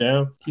first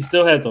down. He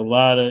still has a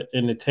lot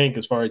in the tank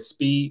as far as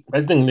speed. I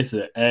just think this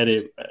is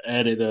an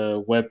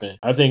added weapon.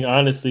 I think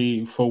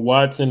honestly for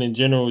Watson in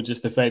general,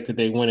 just the fact that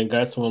they went and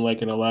got someone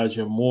like an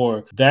Elijah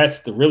Moore,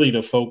 that's really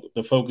the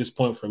focus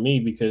point for me,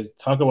 because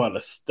talk about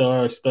a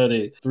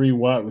star-studded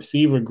 3-wide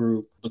receiver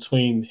group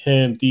between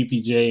him,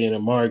 DPJ, and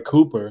Amari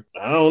Cooper.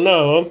 I don't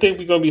know. I don't think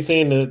we're going to be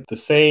seeing the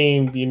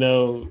same,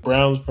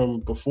 Browns from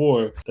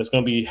before that's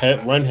going to be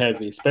run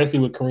heavy, especially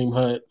with Kareem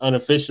Hunt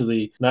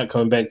unofficially not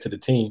coming back to the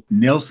team.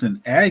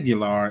 Nelson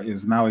Aguilar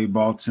is now a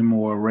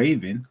Baltimore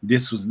Raven.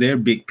 This was their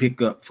big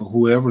pickup for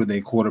whoever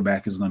their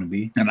quarterback is going to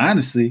be. And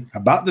honestly,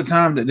 about the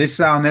time that they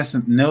signed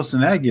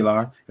Nelson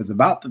Aguilar is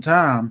about the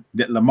time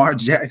that Lamar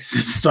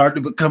Jackson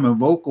started becoming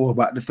vocal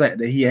about the fact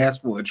that he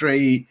asked for a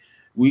trade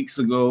weeks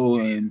ago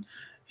and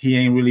he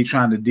ain't really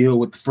trying to deal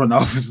with the front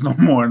office no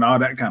more and all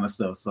that kind of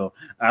stuff. So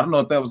I don't know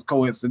if that was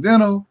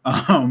coincidental,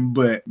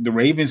 but the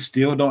Ravens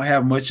still don't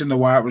have much in the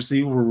wide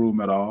receiver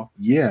room at all.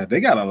 Yeah, they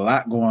got a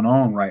lot going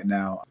on right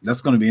now. That's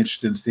going to be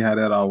interesting to see how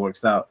that all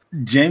works out.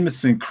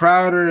 Jamison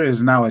Crowder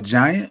is now a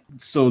Giant.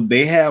 So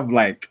they have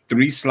like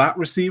 3 slot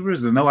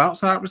receivers and no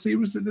outside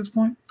receivers at this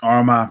point? Or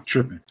am I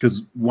tripping?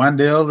 Because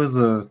Wandale is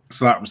a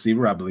slot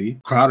receiver, I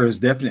believe. Crowder is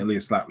definitely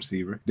a slot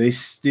receiver. They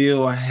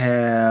still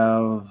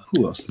have,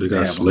 who else? They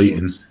got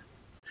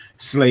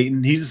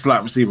Slayton, he's a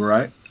slot receiver,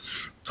 right?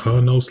 Oh,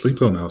 no, Sleep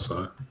on the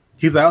outside.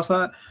 He's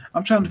outside?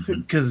 I'm trying to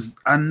fit because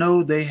I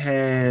know they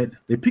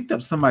picked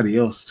up somebody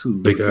else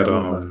too. They got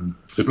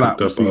slot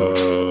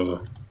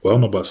receiver. Well, I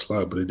don't know about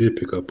slot, but they did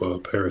pick up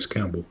Paris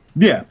Campbell.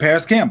 Yeah,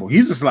 Paris Campbell.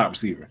 He's a slot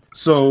receiver.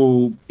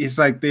 So it's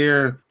like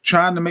they're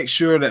trying to make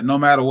sure that no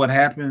matter what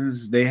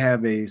happens, they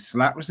have a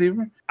slot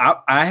receiver.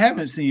 I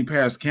haven't seen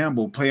Paris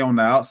Campbell play on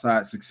the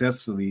outside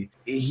successfully.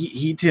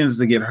 He tends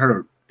to get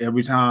hurt.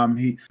 Every time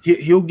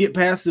he'll get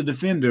past the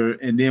defender,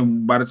 and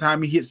then by the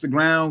time he hits the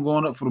ground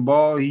going up for the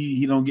ball,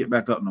 he don't get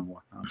back up no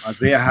more.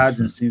 Isaiah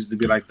Hodgins seems to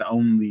be like the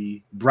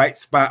only bright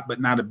spot, but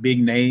not a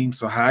big name.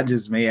 So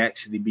Hodgins may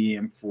actually be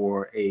in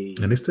for a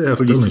and they still have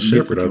Sterling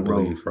Shepard, I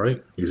believe,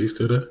 right? Is he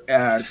still there?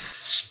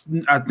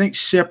 I think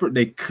Shepard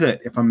they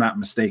cut, if I'm not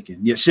mistaken.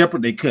 Yeah,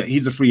 Shepard they cut.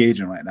 He's a free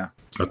agent right now.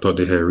 I thought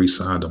they had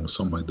re-signed him or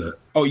something like that.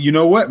 Oh, you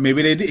know what?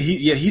 Maybe they did.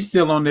 He's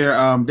still on their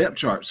depth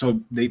chart. So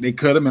they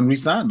cut him and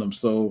re-signed him.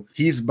 So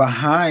he's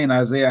behind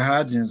Isaiah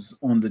Hodgins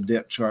on the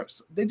depth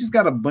charts. They just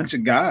got a bunch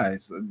of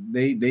guys.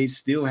 They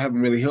still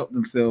haven't really helped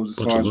themselves as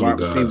far as wide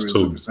receivers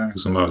are concerned.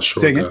 There's a lot of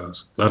short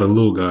guys, a lot of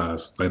little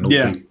guys, like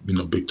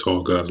big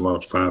tall guys, a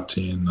lot of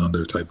 5'10"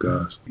 under type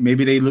guys.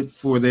 Maybe they look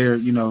for their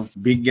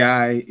big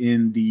guy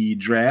in the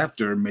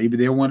draft, or maybe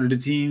they're one of the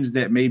teams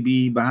that may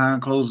be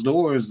behind closed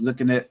doors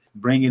looking at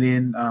bringing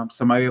in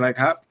somebody like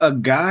Hop, a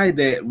guy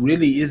that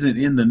really isn't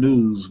in the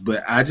news,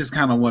 but I just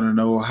kind of want to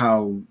know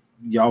how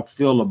y'all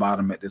feel about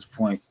him at this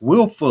point.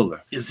 Will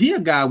Fuller, is he a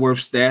guy worth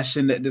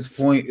stashing at this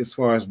point as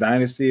far as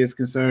Dynasty is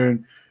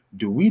concerned?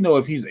 Do we know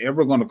if he's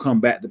ever going to come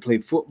back to play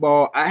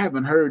football? I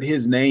haven't heard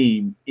his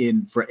name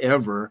in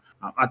forever.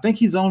 I think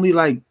he's only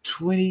like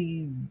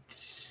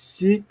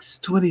 26,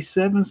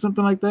 27,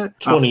 something like that.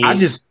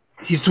 28.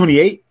 He's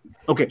 28.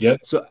 Okay, yep.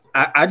 So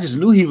I just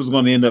knew he was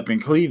going to end up in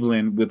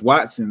Cleveland with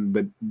Watson,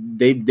 but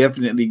they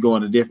definitely go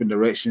in a different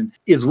direction.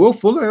 Is Will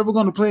Fuller ever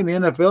going to play in the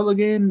NFL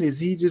again? Is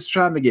he just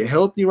trying to get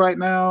healthy right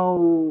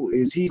now?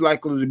 Is he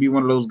likely to be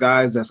one of those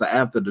guys that's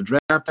after the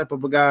draft type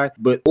of a guy?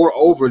 But more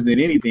over than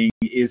anything,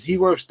 is he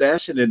worth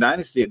stashing in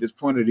Dynasty at this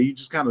point, or do you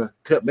just kind of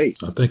cut bait?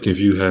 I think if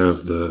you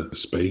have the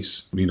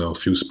space, a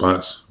few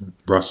spots,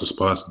 roster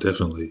spots,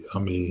 definitely. I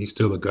mean, he's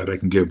still a guy that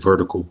can get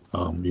vertical.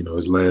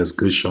 His last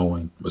good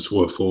showing was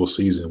for a full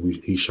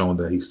season. He's shown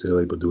that he's still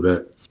able to do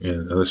that.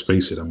 And let's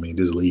face it, I mean,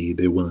 this league,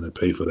 they're willing to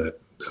pay for that.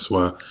 That's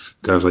why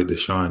guys like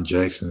Deshaun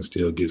Jackson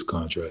still gets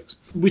contracts.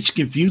 Which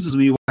confuses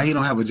me why he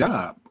don't have a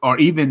job, or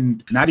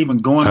even not even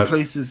going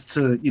places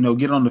to,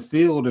 get on the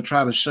field to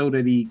try to show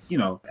that he,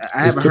 I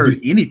haven't heard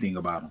anything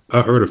about him.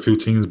 I heard a few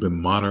teams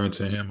been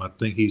monitoring him. I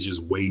think he's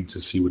just waiting to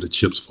see where the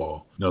chips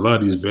fall. A lot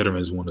of these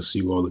veterans want to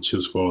see where all the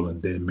chips fall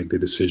and then make their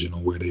decision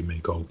on where they may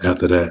go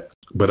after that.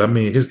 But I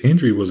mean, his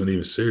injury wasn't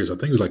even serious. I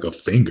think it was like a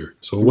finger.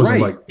 So it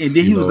wasn't like. And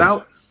then he was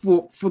out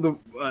for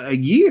a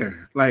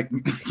year. Like,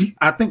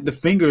 I think the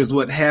finger is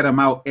what had him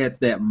out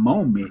at that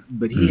moment.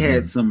 But he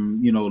had some,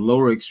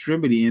 lower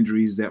extremity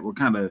injuries that were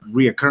kind of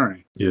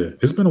reoccurring. Yeah,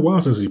 it's been a while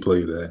since he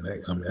played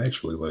that. I mean,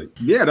 actually,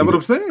 yeah, that's what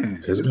I'm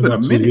saying. It's been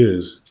about 2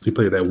 years. He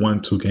played that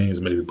 1-2 games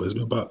maybe, but it's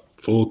been about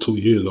full 2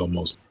 years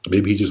almost.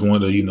 Maybe he just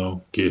wanted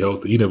to, get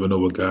healthy. You never know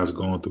what guys are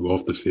going through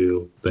off the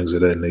field, things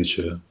of that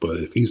nature. But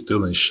if he's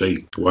still in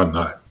shape, why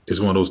not? It's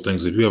one of those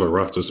things. If you have a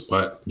roster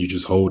spot, you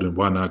just hold him.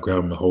 Why not grab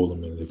him and hold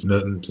him? And if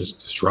nothing,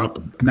 just drop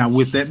him. Now,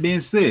 with that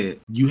being said,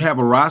 you have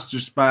a roster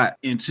spot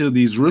until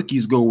these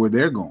rookies go where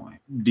they're going.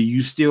 Do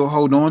you still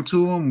hold on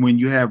to them when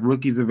you have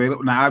rookies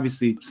available? Now,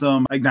 obviously,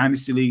 some like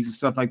dynasty leagues and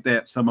stuff like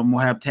that, some of them will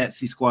have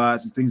taxi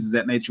squads and things of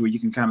that nature where you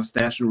can kind of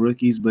stash your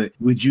rookies. But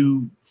would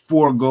you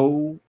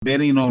forego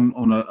betting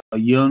on a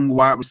young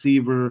wide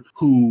receiver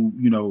who,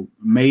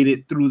 made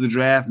it through the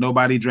draft?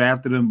 Nobody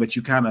drafted him, but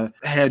you kind of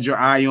had your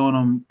eye on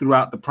him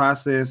throughout the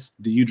process.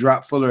 Do you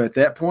drop Fuller at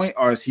that point,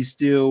 or is he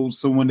still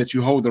someone that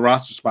you hold the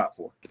roster spot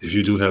for? If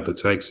you do have the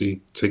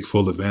taxi, take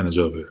full advantage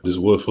of it. This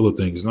Will Fuller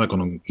thing is you're not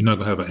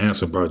gonna have an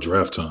answer by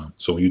draft time.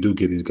 So when you do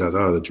get these guys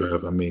out of the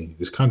draft, I mean,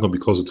 it's kind of gonna be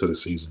closer to the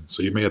season.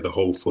 So you may have to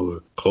hold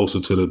Fuller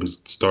closer to the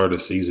start of the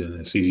season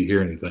and see if you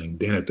hear anything.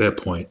 Then at that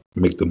point,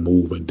 make the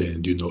move and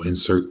then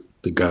insert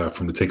the guy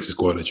from the Texas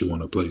squad that you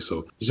want to play. So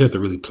you just have to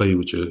really play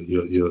with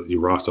your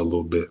roster a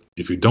little bit.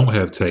 If you don't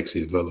have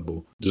taxi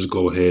available, just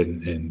go ahead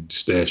and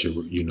stash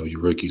your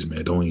rookies,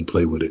 man. Don't even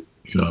play with it.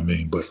 You know what I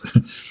mean? But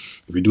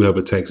if you do have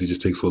a taxi,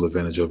 just take full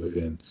advantage of it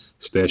and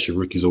stash your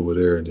rookies over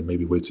there and then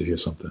maybe wait to hear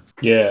something.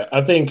 Yeah,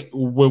 I think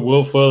with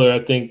Will Fuller, I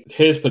think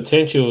his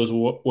potential is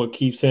what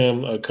keeps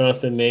him a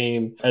constant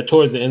name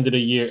towards the end of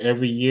the year,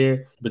 every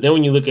year. But then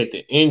when you look at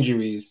the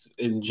injuries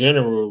in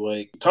general,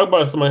 like talk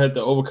about somebody had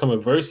to overcome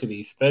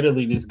adversity.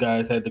 Steadily, this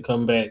guy's had to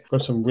come back from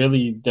some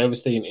really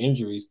devastating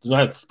injuries.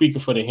 Not speaking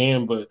for the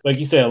hand, but like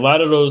you said, a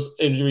lot of those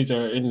injuries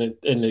are in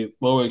the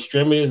lower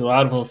extremities. A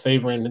lot of them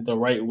favoring the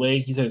right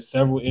leg. He's had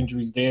several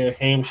injuries there,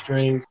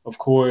 hamstrings, of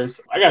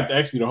course. I got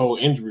actually the whole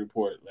injury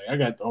report. Like I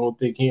got the whole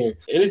thing here.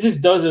 And it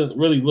just doesn't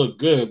really look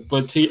good.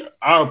 But to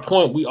our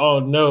point, we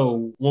all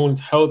know when he's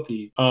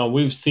healthy,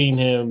 we've seen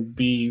him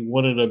be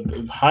one of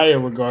the higher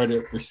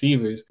regarded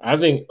receivers. I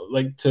think,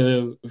 like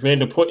to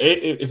Vanderpoint,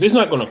 if it's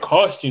not going to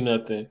cost you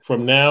nothing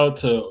from now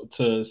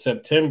to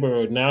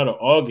September or now to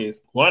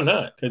August, why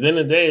not? Because at the end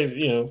of the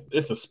day,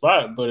 it's a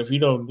spot. But if you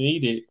don't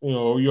need it,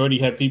 or you already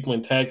have people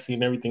in taxi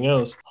and everything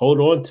else, hold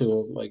on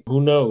to him. Like,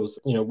 who knows?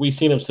 We've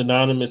seen him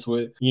synonymous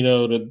with,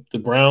 the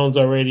Browns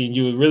already, and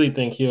you would really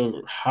think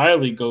he'll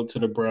highly go to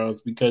the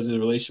Browns because of the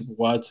relationship with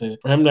Watson.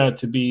 For him not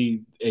to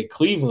be at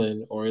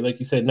Cleveland, or like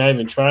you said, not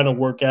even trying to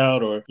work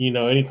out or,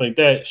 anything like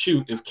that.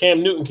 Shoot, if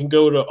Cam Newton can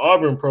go to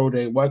Auburn Pro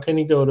Day, why couldn't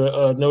he go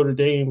to Notre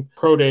Dame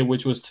Pro Day,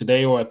 which was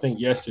today or I think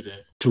yesterday?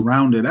 To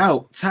round it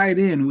out, tight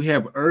end, we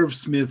have Irv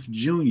Smith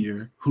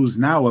Jr., who's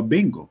now a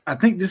Bengal. I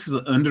think this is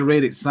an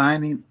underrated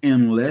signing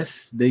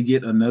unless they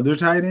get another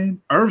tight end.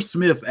 Irv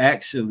Smith,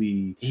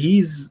 actually,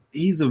 he's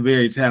a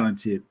very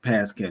talented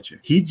pass catcher.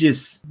 He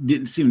just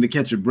didn't seem to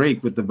catch a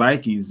break with the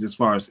Vikings as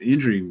far as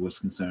injury was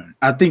concerned.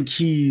 I think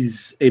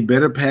he's a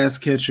better pass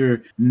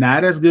catcher,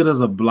 not as good as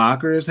a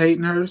blocker as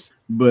Hayden Hurst,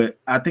 but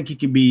I think he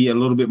can be a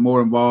little bit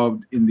more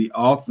involved in the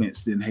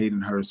offense than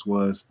Hayden Hurst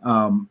was.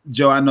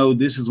 Joe, I know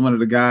this is one of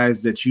the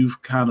guys that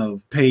you've kind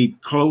of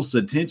paid close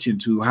attention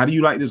to. How do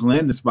you like this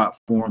landing spot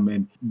for him?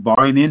 And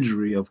barring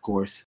injury, of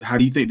course, how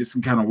do you think this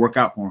can kind of work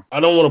out for him? I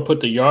don't want to put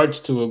the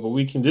yards to it,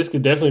 but this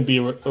could definitely be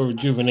a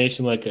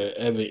rejuvenation like a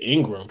Evan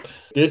Ingram.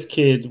 This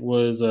kid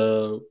was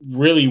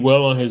really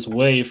well on his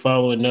way,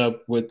 following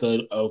up with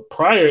a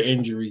prior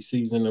injury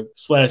season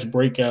 /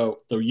 breakout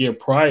the year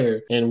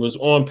prior, and was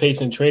on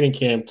pace in training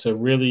camp to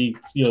really,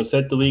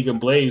 set the league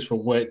ablaze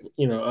from what,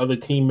 other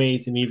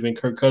teammates and even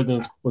Kirk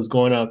Cousins was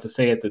going out to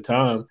say at the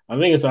time. I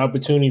think it's an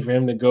opportunity for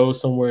him to go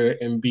somewhere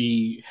and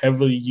be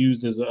heavily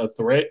used as a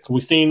threat.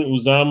 We've seen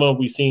Uzama,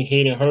 we've seen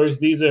Hayden Hurst.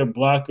 These are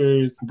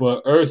blockers,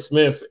 but Irv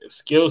Smith's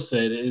skill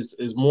set is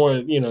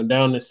more,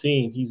 down the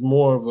seam. He's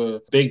more of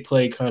a big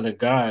play kind of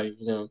guy.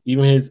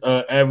 Even his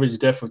average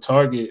depth of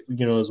target,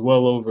 is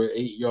well over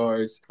 8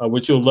 yards,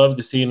 which you'll love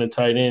to see in a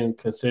tight end.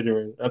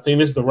 Considering, I think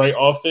this is the right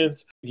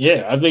offense.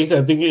 Yeah, I think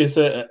it's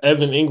a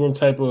Evan Ingram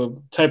type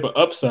of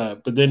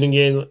upside. But then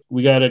again,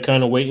 we got to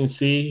kind of wait and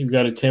see. We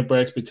got to temper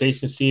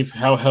expectations, see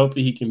how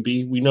healthy he can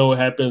be. We know what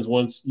happens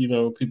once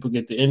people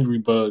get the injury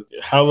bug.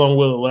 How long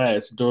will it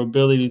last?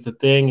 Durability is a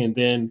thing, and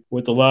then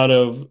with a lot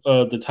of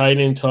the tight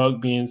end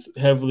talk being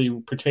heavily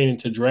pertaining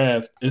to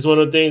draft, it's one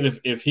of the things.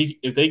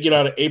 If they get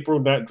out of April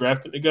not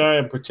drafting the guy,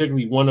 and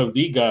particularly one of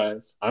the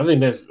guys, I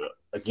think that's.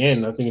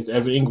 Again, I think it's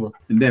Evan Ingram.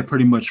 And that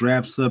pretty much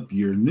wraps up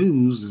your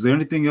news. Is there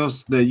anything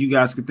else that you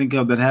guys could think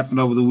of that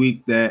happened over the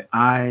week that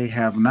I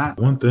have not?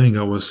 One thing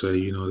I would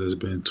say, there's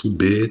been 2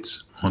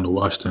 bids on the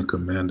Washington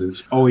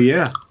Commanders. Oh,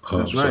 yeah.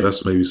 That's right. So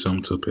that's maybe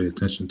something to pay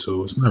attention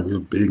to. It's not real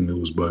big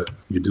news, but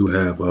you do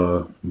have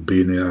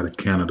being out of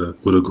Canada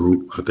with a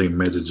group. I think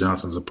Magic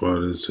Johnson's a part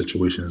of the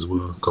situation as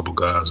well, a couple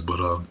guys. But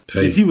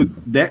hey, is he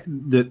with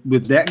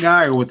that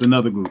guy or with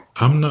another group?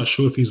 I'm not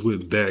sure if he's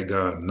with that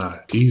guy or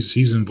not.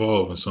 He's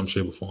involved in some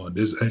shape or form.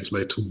 There's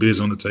actually 2 bids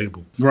on the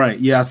table. Right.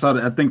 Yeah, I saw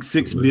that. I think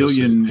 $6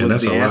 billion and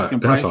was the asking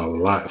price. That's a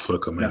lot for the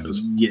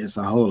Commanders. It's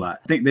a whole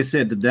lot. I think they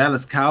said the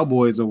Dallas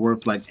Cowboys are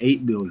worth like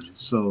 $8 billion.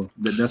 So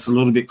that's a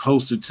little bit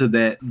closer to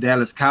that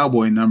Dallas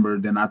Cowboy number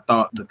than I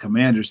thought the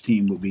Commanders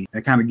team would be.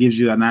 That kind of gives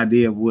you an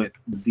idea of what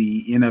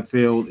the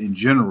NFL in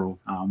general,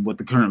 what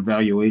the current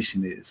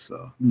valuation is.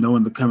 So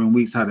knowing the coming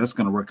weeks how that's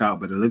going to work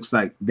out, but it looks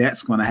like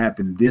that's going to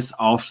happen this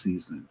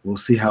offseason. We'll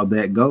see how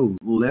that goes.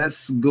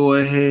 Let's go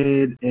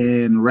ahead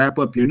and wrap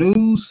up your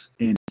news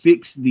and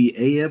fix the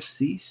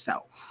AFC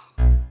South.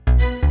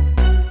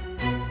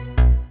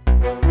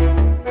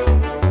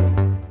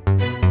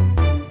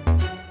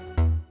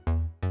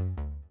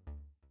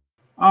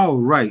 All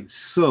right,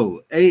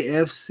 so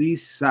AFC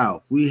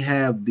South, we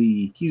have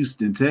the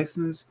Houston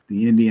Texans,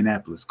 the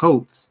Indianapolis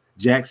Colts,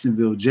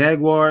 Jacksonville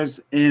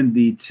Jaguars, and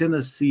the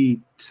Tennessee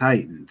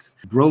Titans.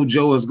 Bro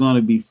Joe is going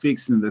to be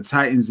fixing the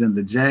Titans and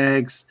the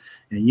Jags,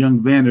 and Young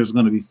Vander is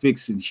going to be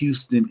fixing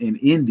Houston and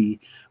Indy.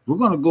 We're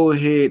going to go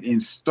ahead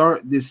and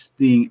start this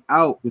thing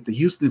out with the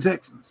Houston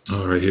Texans.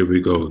 All right, here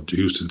we go. The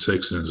Houston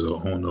Texans are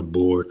on the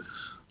board.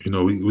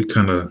 We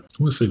kind of, I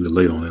wouldn't say we're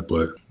late on it,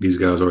 but these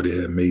guys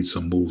already had made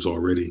some moves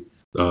already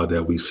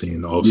that we've seen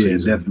in the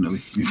offseason. Yeah,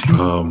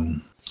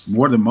 definitely.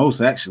 More than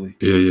most, actually.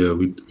 Yeah.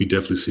 We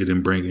definitely see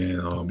them bring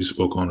in, we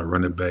spoke on the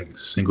running back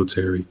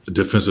Singletary, the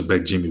defensive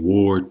back Jimmy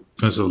Ward,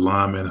 defensive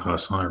lineman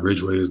Hassan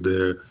Ridgeway is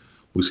there.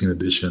 We've seen the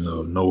addition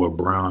of Noah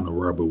Brown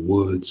and Robert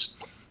Woods.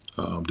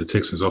 The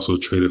Texans also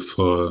traded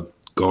for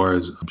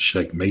guards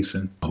Shaq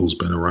Mason, who's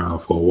been around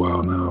for a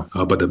while now.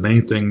 But the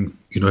main thing,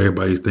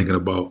 everybody's thinking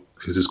about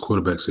is this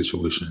quarterback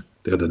situation.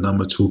 They're the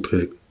number 2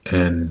 pick.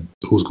 And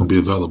who's going to be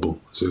available?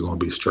 Is it going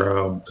to be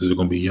Stroud? Is it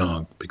going to be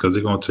Young? Because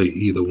they're going to take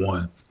either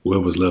one,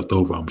 whoever's left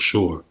over, I'm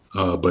sure.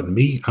 But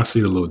me, I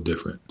see it a little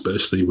different,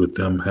 especially with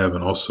them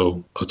having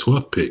also a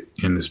 12th pick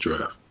in this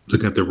draft.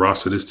 Looking at the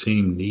roster, this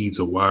team needs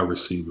a wide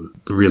receiver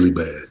really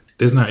bad.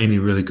 there's not any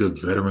really good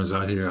veterans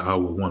out here I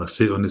would want to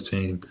fit on this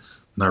team.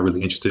 Not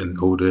really interested in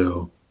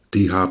Odell.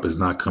 D-Hop is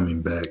not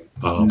coming back.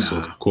 So,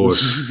 of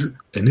course,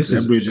 and this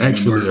is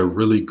actually a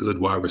really good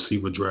wide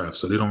receiver draft.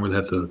 So they don't really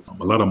have to –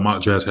 a lot of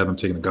mock drafts have them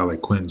taking a guy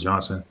like Quentin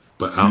Johnson.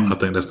 But I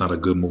think that's not a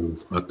good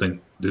move. I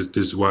think this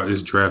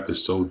draft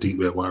is so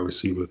deep at wide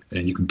receiver,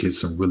 and you can get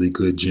some really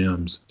good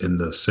gems in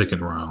the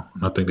second round.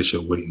 And I think they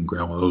should wait and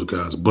grab one of those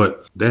guys.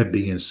 But that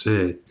being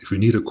said, if you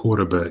need a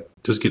quarterback,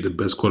 just get the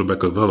best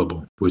quarterback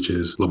available, which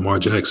is Lamar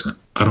Jackson.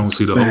 I don't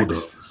see the hold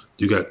up.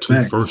 You got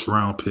 2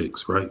 first-round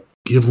picks, right?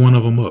 Give one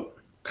of them up.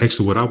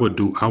 Actually, what I would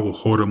do, I would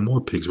hoard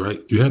more picks,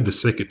 right? You have the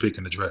second pick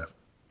in the draft.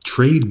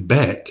 Trade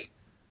back,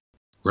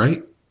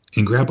 right,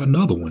 and grab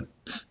another one.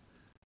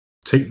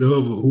 Take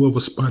whoever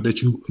spot that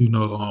who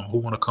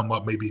want to come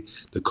up. Maybe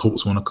the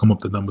Colts want to come up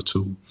to number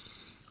 2.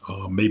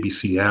 Maybe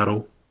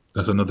Seattle.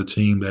 That's another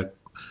team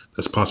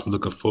that's possibly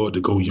looking forward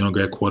to go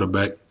younger at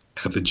quarterback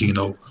after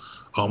Geno.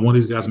 One of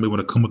these guys may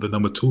want to come up to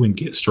number 2 and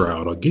get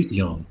Stroud or get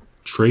Young.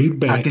 Trade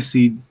back. I can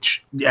see,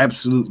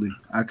 absolutely.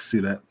 I can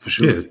see that for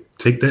sure. Yeah,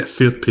 take that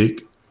 5th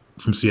pick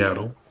from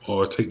Seattle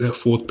or take that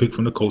 4th pick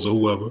from the Colts or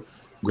whoever.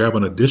 Grab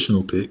an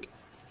additional pick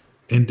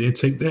and then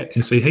take that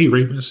and say, hey,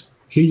 Ravens,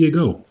 here you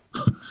go.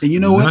 And you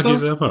know what, though?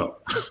 Yourself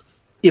out.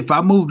 If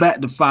I move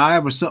back to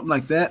 5 or something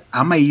like that,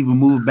 I may even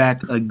move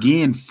back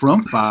again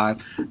from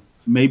 5,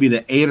 maybe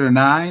to 8 or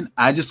 9.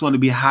 I just want to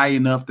be high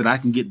enough that I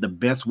can get the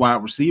best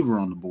wide receiver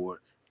on the board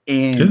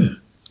and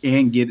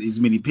get as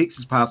many picks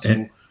as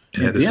possible.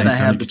 And at the same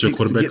time, you get your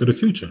quarterback of the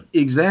future.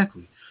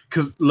 Exactly.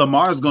 Because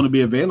Lamar is going to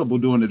be available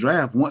during the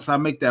draft. Once I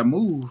make that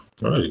move,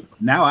 right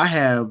now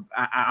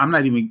I'm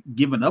not even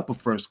giving up a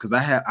first because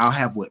I'll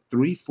have what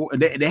 3, 4.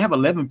 They have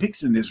 11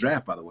 picks in this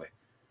draft, by the way.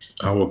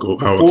 I will go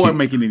before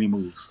making any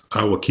moves.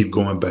 I will keep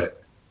going back.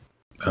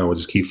 I will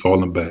just keep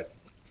falling back.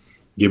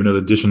 Give another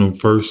additional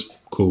first,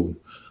 cool.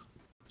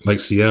 Like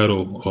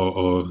Seattle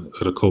or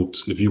the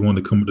Colts, if you want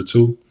to come with the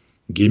 2,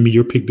 give me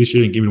your pick this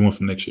year and give me the one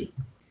from next year.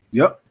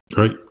 Yep.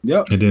 Right.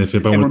 Yep. And then if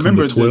anybody want to come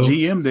to 12, remember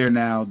the GM there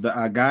now, the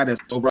guy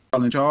that's overall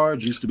in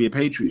charge used to be a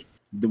Patriot.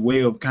 The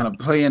way of kind of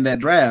playing that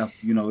draft,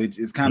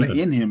 it's kind of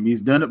in him.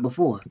 He's done it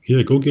before.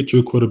 Yeah, go get you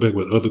a quarterback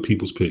with other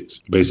people's picks,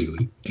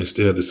 basically.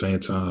 Instead, at the same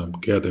time,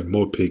 gathering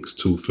more picks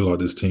to fill out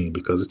this team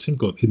because the team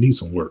it needs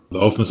some work. The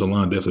offensive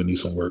line definitely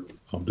needs some work.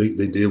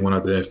 They did went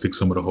out there and fix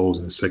some of the holes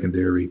in the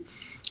secondary,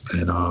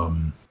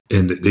 and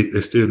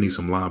they still need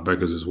some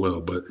linebackers as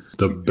well. But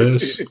the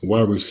best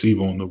wide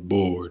receiver on the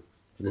board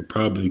would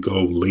probably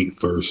go late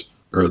first,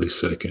 early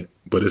second.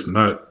 But it's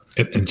not.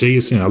 And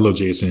JSN, I love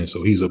JSN,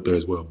 so he's up there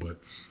as well. But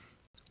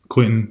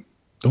Quentin,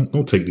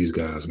 don't take these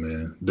guys,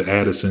 man. The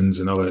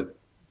Addisons and all that.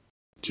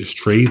 Just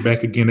trade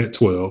back again at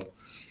 12,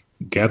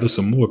 gather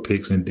some more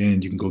picks, and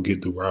then you can go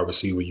get the wide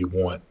receiver you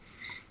want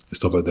and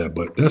stuff like that.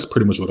 But that's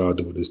pretty much what I'll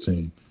do with this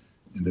team.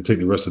 And then take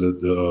the rest of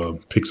the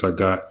picks I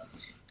got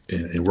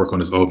and work on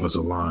this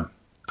offensive line.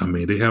 I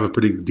mean, they have a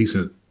pretty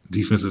decent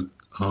defensive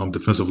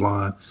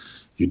line.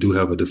 You do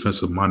have a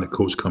defensive-minded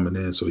coach coming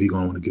in, so he's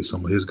going to want to get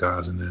some of his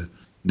guys in there.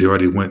 They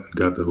already went and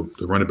got the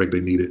running back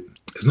they needed.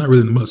 There's not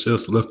really much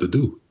else left to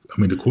do.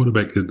 I mean, the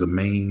quarterback is the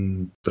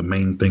main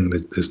thing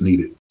that's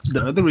needed.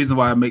 The other reason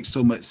why it makes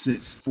so much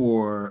sense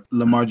for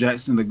Lamar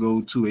Jackson to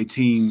go to a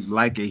team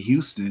like a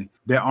Houston,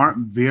 there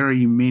aren't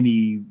very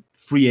many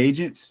free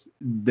agents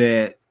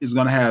that is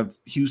going to have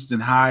Houston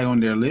high on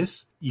their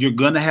list. You're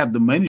going to have the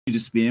money to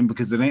spend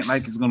because it ain't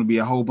like it's going to be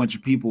a whole bunch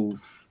of people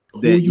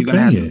that you're going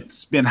to have to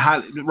spend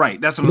high. Right.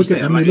 That's what I'm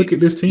saying. Look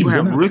at this team. You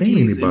have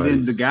rookies and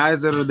then the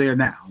guys that are there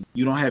now.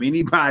 You don't have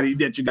anybody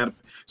that you got to.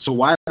 So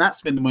why not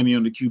spend the money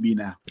on the QB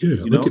now? Yeah.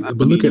 Looking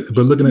at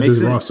this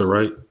roster,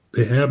 right?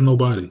 They have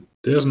nobody.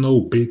 There's no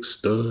big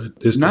stud.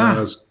 This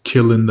guy's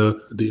killing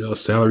the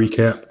salary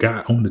cap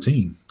guy on the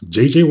team.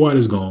 J.J. Watt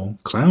is gone.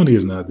 Clowney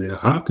is not there.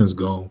 Hopkins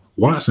gone.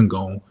 Watson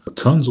gone.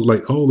 Tons of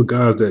all the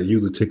guys that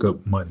usually take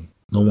up money.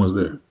 No one's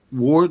there.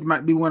 Ward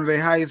might be one of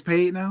their highest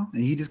paid now,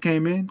 and he just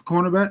came in,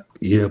 cornerback.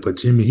 Yeah, but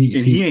Jimmy,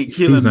 he ain't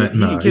killing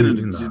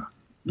it.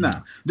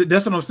 Nah,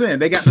 that's what I'm saying.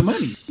 They got the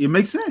money. It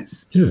makes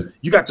sense. Yeah,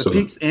 you got the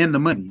picks and the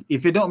money.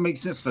 If it don't make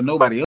sense for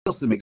nobody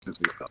else, it makes sense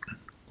for you.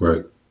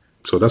 Right.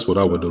 So that's what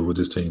I would do with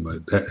this team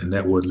like that, and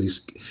that would at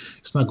least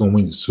it's not going to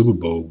win the Super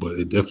Bowl, but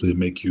it definitely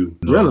make you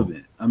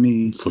relevant. I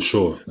mean, for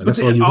sure. And that's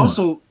all you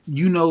also,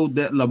 want.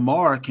 That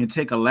Lamar can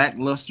take a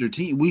lackluster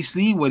team. We've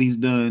seen what he's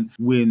done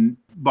when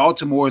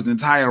Baltimore's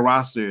entire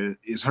roster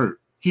is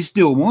hurt. He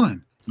still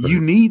won. Right.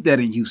 You need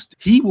that in Houston.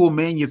 He will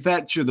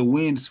manufacture the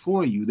wins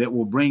for you that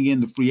will bring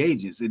in the free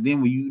agents. And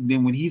then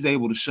when he's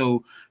able to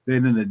show that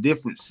in a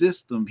different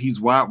system, he's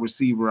a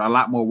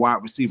lot more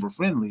wide receiver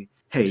friendly.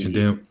 Hey, and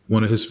then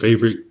one of his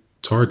favorite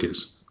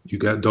targets, you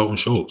got Dalton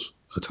Schultz,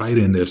 a tight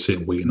end there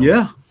sitting waiting on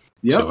him.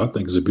 Yeah. So I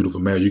think it's a beautiful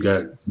marriage. You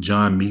got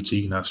John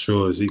Mechie. Not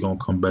sure is he going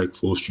to come back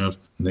full strength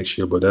next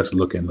year, but that's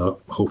looking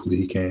up. Hopefully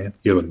he can.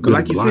 You have a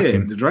good blocking. You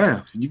said, the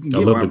draft. You can. I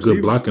love the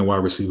good blocking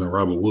wide receiver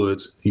Robert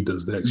Woods. He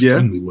does that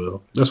extremely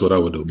well. That's what I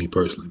would do, me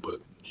personally. But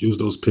use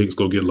those picks.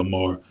 Go get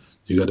Lamar.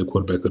 You got the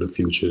quarterback of the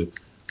future,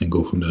 and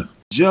go from there.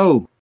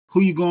 Joe,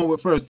 Who you going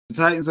with first, the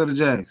Titans or the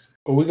Jags?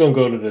 Well, we're gonna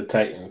go to the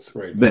Titans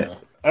right now.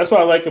 That's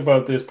what I like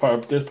about this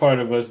part. This part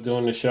of us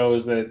doing the show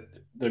is that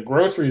the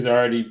groceries are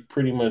already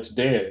pretty much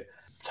there.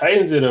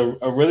 Titans did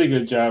a really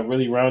good job,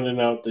 really rounding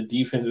out the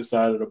defensive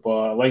side of the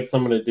ball. I like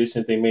some of the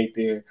additions they made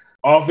there.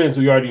 Offense,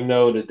 we already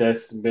know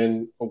that's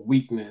been a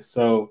weakness.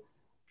 So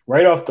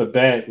right off the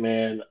bat,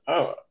 man,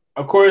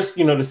 of course,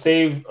 to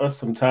save us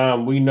some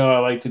time, we know I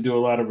like to do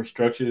a lot of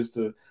restructures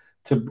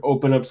to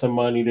open up some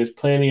money. There's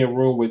plenty of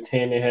room with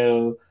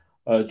Tannehill,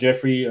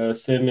 Jeffrey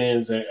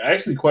Simmons, and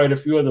actually quite a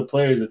few other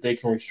players that they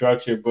can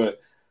restructure.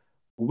 But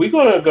we're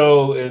going to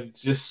go and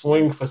just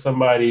swing for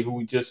somebody who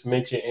we just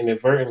mentioned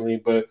inadvertently.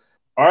 But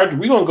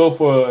we're going to go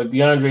for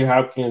DeAndre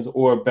Hopkins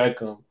or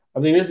Beckham. I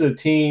think this is a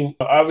team.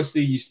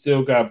 Obviously, you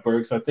still got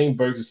Burks. I think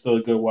Burks is still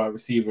a good wide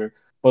receiver.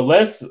 But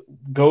let's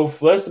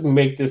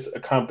make this a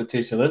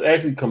competition. Let's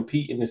actually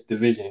compete in this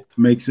division.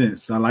 Makes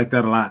sense. I like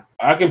that a lot.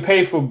 I can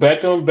pay for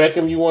Beckham.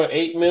 Beckham, you want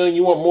 $8 million?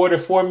 You want more than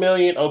 $4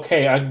 million?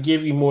 Okay, I can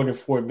give you more than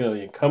 $4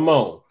 million. Come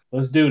on,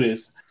 let's do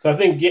this. So I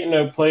think getting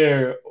a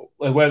player,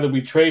 whether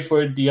we trade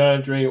for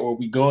DeAndre or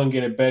we go and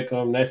get a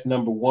Beckham, that's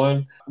number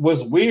one.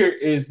 What's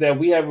weird is that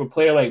we have a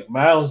player like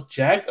Miles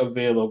Jack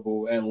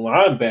available at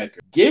linebacker.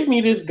 Give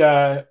me this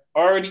guy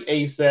already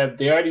ASAP.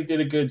 They already did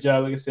a good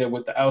job, like I said,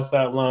 with the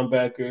outside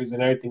linebackers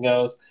and everything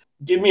else.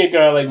 Give me a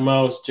guy like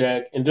Miles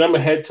Jack, and then I'm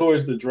going to head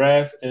towards the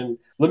draft. And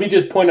let me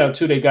just point out,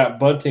 too, they got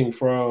Bunting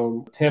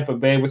from Tampa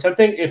Bay, which I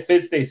think it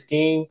fits their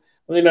scheme.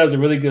 I think that was a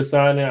really good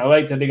signing. I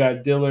like that they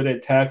got Dillard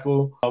at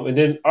tackle. And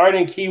then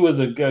Arden Key was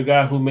a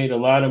guy who made a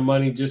lot of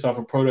money just off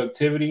of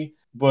productivity.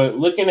 But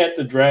looking at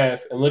the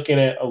draft and looking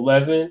at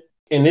 11,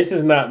 and this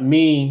is not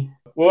me.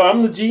 Well,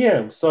 I'm the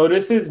GM, so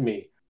this is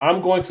me.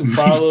 I'm going to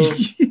follow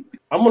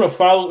 – I'm going to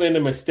follow in the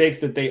mistakes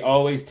that they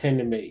always tend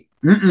to make.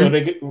 So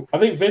I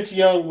think Vince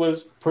Young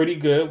was pretty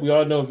good. We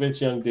all know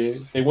Vince Young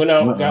did. They went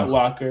out and got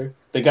Locker.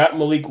 They got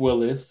Malik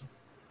Willis.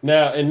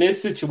 Now, in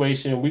this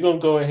situation, we're going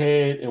to go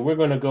ahead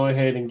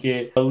and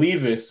get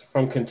Levis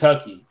from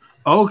Kentucky.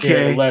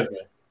 Okay. 11.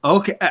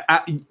 Okay.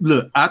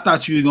 I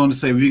thought you were going to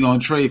say we're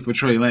going to trade for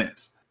Trey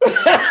Lance.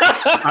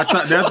 I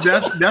thought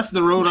that's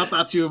the road I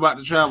thought you were about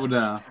to travel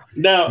down.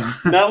 Now,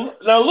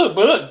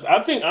 look.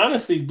 I think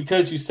honestly,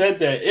 because you said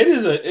that,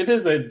 it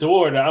is a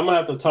door that I'm gonna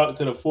have to talk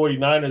to the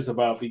 49ers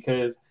about,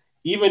 because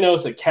even though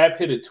it's a cap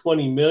hit of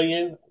 $20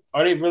 million,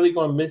 are they really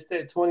gonna miss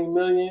that $20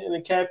 million in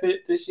the cap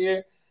hit this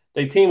year?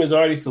 Their team is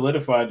already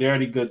solidified; they're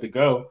already good to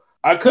go.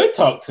 I could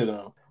talk to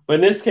them, but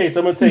in this case,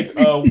 I'm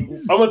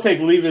gonna take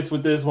Levis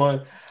with this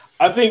one.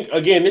 I think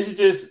again, this is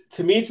just,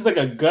 to me, it's just like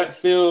a gut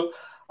feel.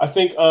 I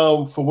think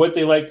for what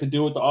they like to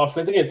do with the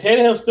offense, again,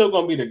 Tannehill's still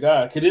going to be the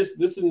guy. Because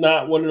this is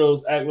not one of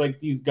those act like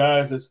these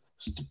guys that's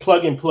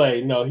plug and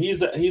play. No,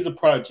 he's a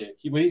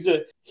project.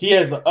 He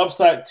has the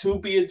upside to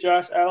be a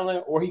Josh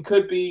Allen, or he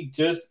could be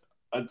just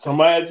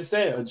somebody I just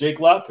said, a Jake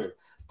Locker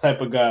type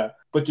of guy.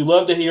 But you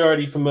love that he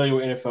already familiar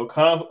with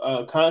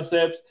NFL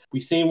concepts.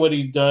 We've seen what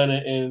he's done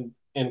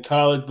in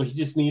college, but he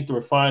just needs to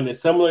refine it,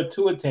 similar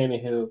to a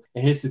Tannehill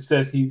and his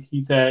success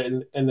he's had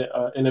in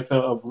the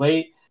NFL of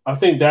late. I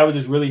think that would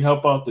just really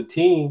help out the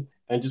team.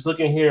 And just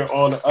looking here,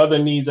 all the other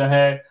needs I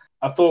had,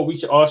 I thought we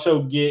should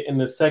also get in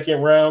the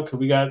second round, because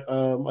we got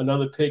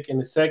another pick in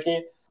the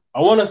second. I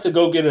want us to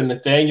go get a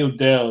Nathaniel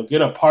Dell,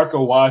 get a Parker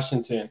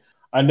Washington.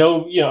 I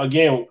know,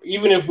 again,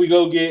 even if we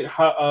go get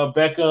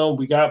Beckham,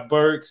 we got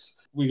Burks,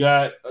 we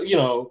got,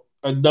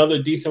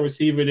 another decent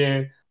receiver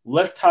there.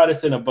 Let's tie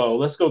this in a bow.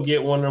 Let's go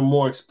get one of the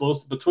more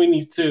explosive, between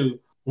these two,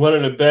 one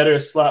of the better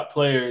slot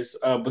players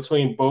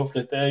between both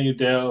Nathaniel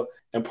Dell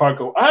and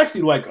Parker. I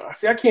actually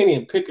I can't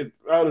even pick it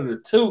out of the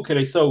two because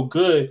they're so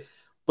good,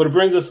 but it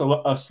brings us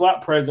a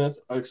slot presence,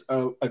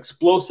 a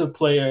explosive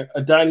player,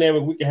 a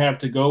dynamic we can have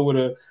to go with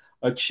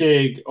a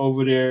Chig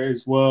over there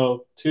as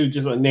well, too.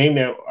 Just a name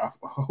that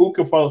who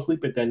can fall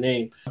asleep at that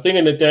name. I think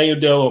a Nathaniel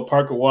Dell or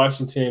Parker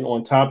Washington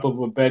on top of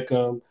a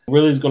Beckham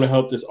really is going to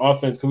help this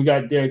offense, because we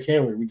got Derrick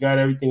Henry. We got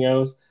everything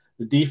else.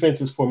 The defense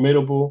is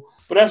formidable.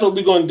 But that's what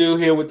we're going to do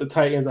here with the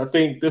Titans. I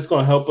think this is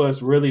going to help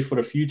us really for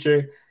the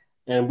future.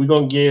 And we're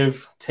going to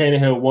give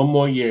Tannehill one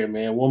more year,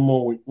 man. One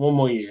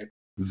more year.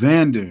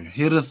 Vander,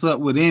 hit us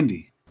up with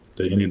Indy.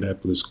 The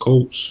Indianapolis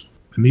Colts,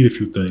 they need a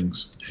few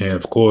things. And,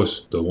 of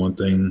course, the one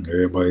thing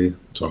everybody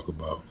talk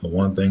about, the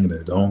one thing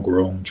that don't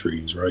grow on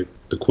trees, right?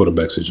 The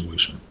quarterback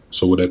situation.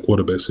 So with that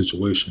quarterback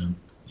situation,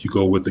 you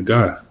go with the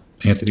guy,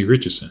 Anthony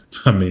Richardson.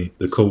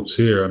 The Colts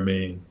here,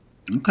 okay.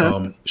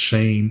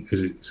 Shane,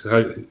 how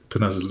you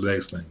pronounce his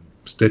last name?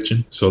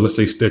 Stetchen. So let's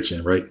say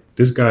Stetchen, right?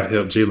 This guy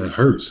helped Jalen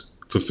Hurts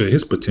fulfill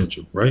his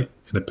potential, right?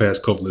 In the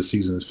past couple of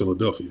seasons in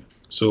Philadelphia.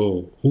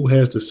 So who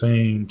has the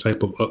same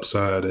type of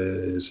upside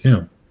as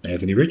him?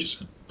 Anthony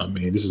Richardson. I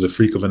mean, this is a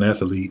freak of an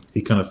athlete.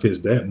 He kind of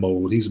fits that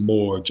mold. He's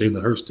more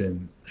Jalen Hurts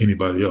than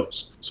anybody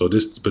else. So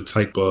this is the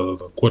type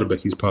of quarterback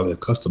he's probably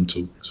accustomed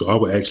to. So I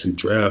would actually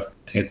draft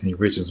Anthony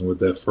Richardson with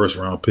that first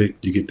round pick.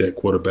 You get that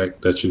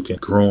quarterback that you can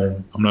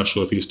groom. I'm not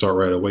sure if he start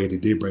right away. They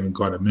did bring in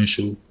Gardner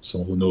Minshew,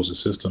 someone who knows the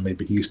system.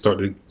 Maybe he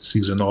started the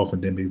season off,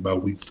 and then maybe by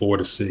week 4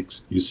 to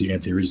 6, you see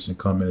Anthony Richardson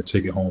come in and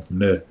take it home from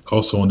there.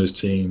 Also on this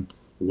team,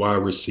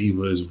 wide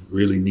receiver is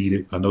really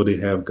needed. I know they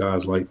have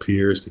guys like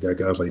Pierce. They got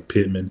guys like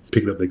Pittman.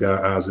 Picked up the guy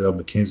Isaiah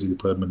McKenzie to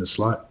put him in the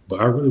slot. But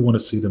I really want to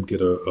see them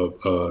get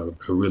a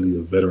really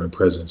veteran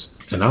presence.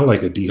 And I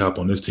like a D-Hop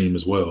on this team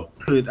as well.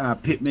 Put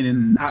Pittman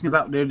and Hopkins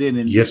out there then.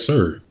 Yes,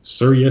 sir.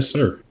 Sir, yes,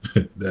 sir.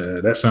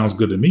 That sounds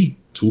good to me.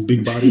 2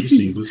 big body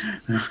receivers.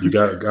 You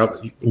got a guy,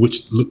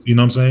 which, you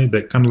know what I'm saying?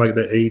 That kind of like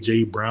that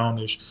A.J.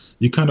 Brownish.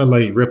 You kind of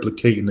like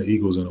replicating the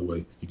Eagles in a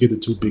way. You get the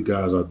 2 big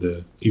guys out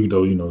there, even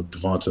though, you know,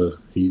 Devonta,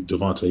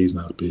 he's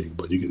not big,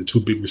 but you get the 2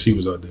 big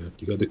receivers out there.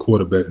 You got the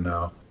quarterback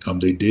now.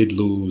 They did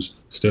lose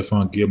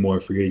Stephon Gilmore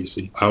in free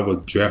agency. I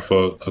would draft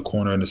a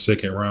corner in the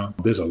 2nd round.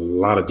 There's a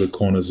lot of good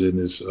corners in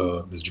this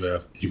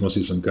draft. You're going to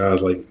see some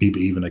guys like maybe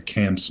even a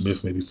Cam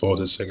Smith maybe fall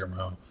to the 2nd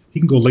round. He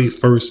can go late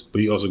first,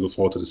 but he also go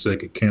fall to the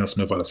 2nd. Cam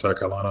Smith out of South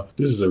Carolina.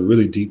 This is a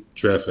really deep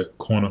draft at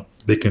corner.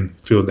 They can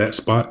fill that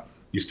spot.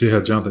 You still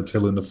have Jonathan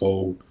Taylor in the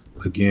fold.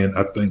 Again,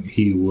 I think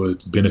he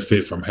would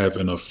benefit from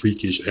having a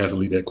freakish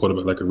athlete at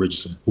quarterback like a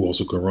Richardson, who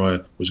also can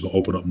run, which is going to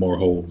open up more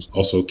holes.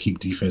 Also keep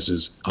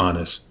defenses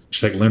honest.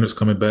 Shaq Leonard's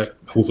coming back.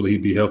 Hopefully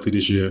he'll be healthy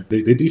this year.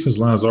 Their defense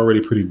line is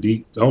already pretty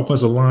deep. The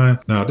offensive line,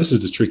 now this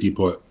is the tricky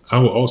part. I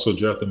would also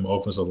draft them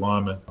offensive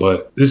lineman,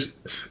 but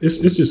it's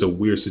just a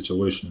weird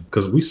situation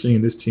because we've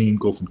seen this team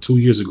go from 2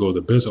 years ago,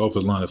 the best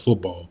offensive line in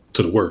football,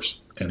 to the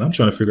worst. And I'm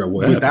trying to figure out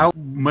what without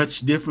happened.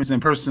 much difference in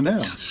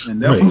personnel.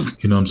 And that Right. was,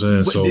 You know what I'm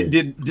saying? So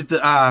did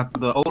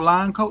the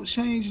O-line coach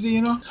change? Do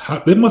you know?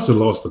 They must have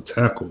lost a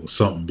tackle or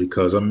something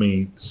because, I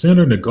mean,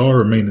 center and the guard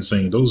remain the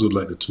same. Those are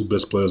like the 2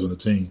 best players on the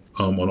team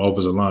on the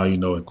offensive line, you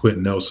know, and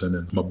Quentin Nelson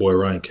and my boy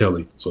Ryan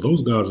Kelly. So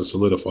those guys are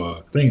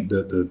solidified. I think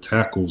that the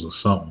tackles or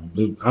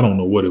something. I don't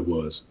know what it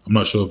was. I'm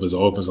not sure if it's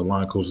an offensive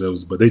line coach that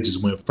was, but they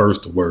just went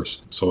first to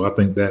worst. So I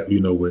think that, you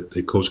know, with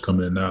their coach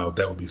coming in now,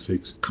 that would be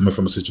fixed. Coming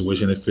from a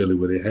situation in Philly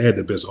where they had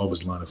the best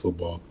offensive line in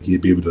football,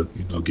 he'd be able to,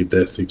 you know, get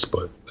that fixed.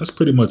 But that's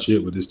pretty much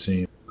it with this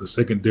team. The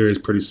secondary is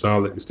pretty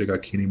solid. You still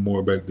got Kenny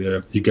Moore back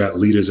there. You got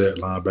leaders at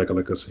linebacker,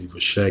 like I say, for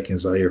Shaq and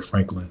Zaire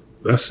Franklin.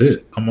 That's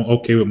it. I'm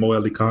okay with Mo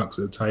Alley Cox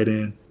at tight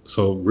end.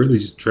 So really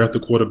just draft the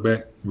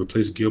quarterback,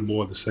 replace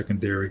Gilmore in the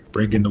secondary,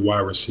 bring in the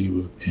wide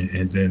receiver,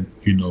 and then,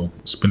 you know,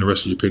 spend the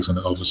rest of your picks on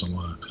the offensive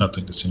line. And I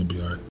think the team will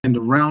be all right. And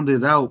to round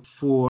it out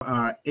for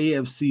our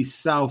AFC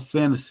South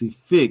fantasy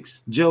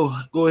fix, Joe,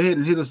 go ahead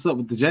and hit us up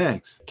with the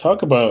Jags.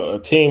 Talk about a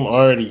team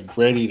already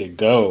ready to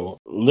go.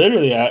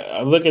 Literally,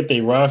 I look at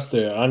their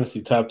roster,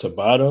 honestly, top to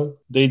bottom.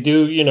 They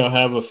do, you know,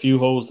 have a few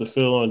holes to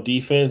fill on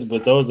defense,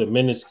 but those are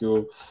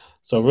minuscule.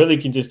 So really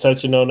can just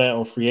touching on that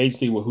on free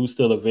agency with who's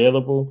still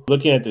available.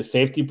 Looking at the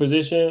safety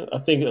position, I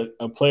think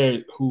a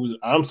player who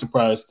I'm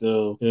surprised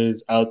still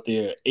is out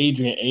there,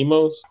 Adrian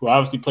Amos, who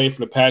obviously played for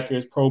the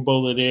Packers, Pro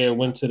Bowler there,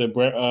 went to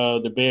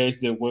the Bears,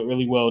 did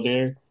really well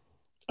there.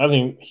 I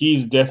think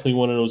he's definitely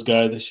one of those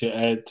guys that should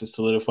add to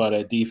solidify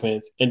that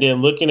defense. And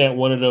then looking at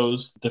one of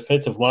those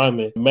defensive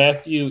linemen,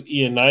 Matthew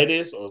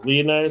Leonidas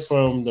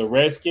from the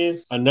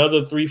Redskins,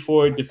 another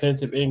 3-4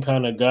 defensive end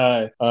kind of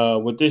guy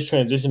with this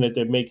transition that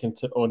they're making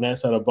on that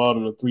side of the ball to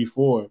the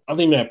 3-4. I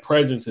think that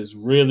presence is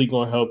really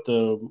going to help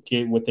them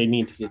get what they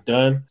need to get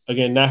done.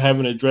 Again, not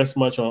having to dress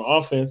much on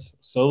offense.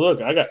 So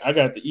look, I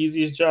got the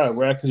easiest job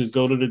where I can just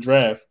go to the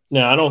draft.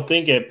 Now, I don't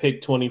think at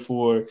pick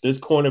 24, this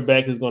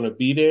cornerback is going to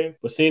be there.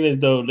 But seeing as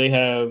though they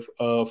have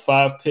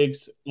 5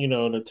 picks, you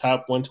know, in the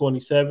top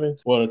 127,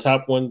 well, the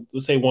top one,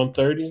 let's say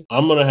 130,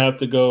 I'm going to have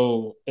to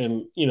go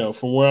and, you know,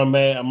 from where I'm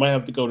at, I might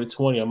have to go to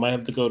 20. I might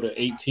have to go to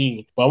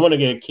 18. But I want to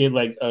get a kid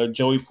like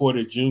Joey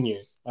Porter Jr.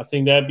 I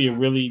think that'd be a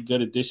really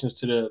good addition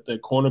to the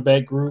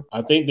cornerback group.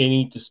 I think they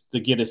need to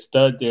get a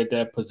stud there at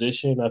that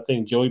position. I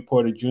think Joey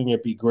Porter Jr.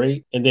 would be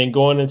great. And then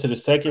going into the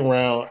 2nd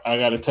round, I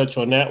got to touch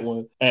on that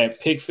one. At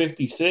pick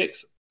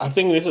 56, I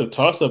think this is a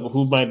toss-up of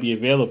who might be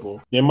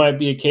available. There might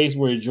be a case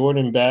where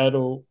Jordan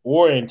Battle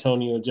or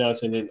Antonio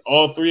Johnson, and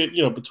all three,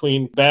 you know,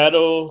 between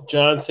Battle,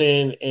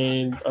 Johnson,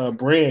 and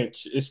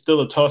Branch, it's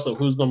still a toss-up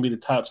who's going to be the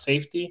top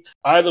safety.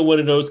 Either one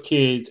of those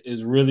kids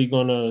is really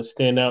going to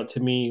stand out to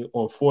me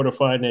on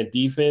fortifying that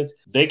defense.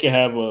 They could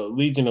have a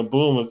Legion of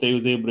Boom if they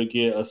was able to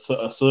get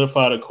a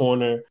solidified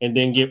corner and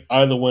then get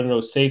either one of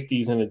those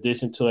safeties in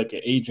addition to like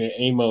an Adrian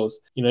Amos.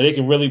 You know, they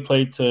can really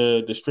play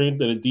to the strength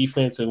of the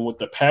defense and with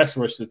the pass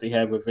rush that they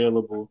have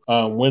available,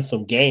 win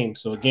some games.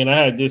 So again, I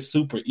had this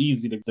super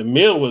easy. The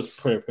meal was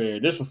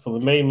prepared. This was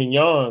filet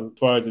mignon as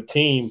far as the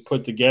team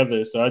put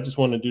together. So I just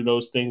want to do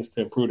those things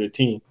to improve the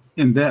team.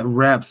 And that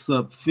wraps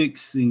up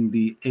fixing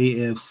the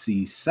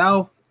AFC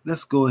South.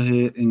 Let's go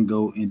ahead and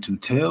go into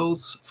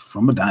Tales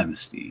from a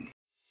Dynasty.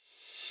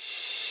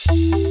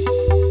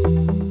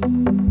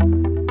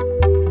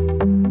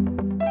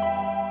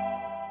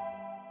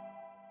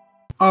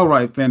 All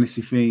right,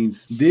 Fantasy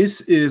Fiends.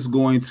 This is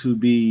going to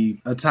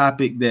be a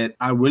topic that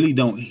I really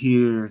don't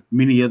hear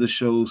many other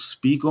shows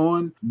speak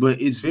on, but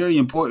it's very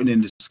important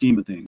in the scheme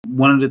of things.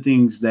 One of the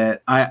things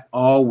that I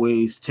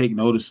always take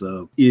notice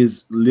of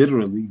is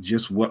literally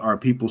just what are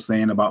people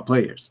saying about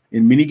players.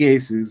 In many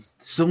cases,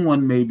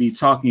 someone may be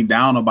talking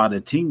down about a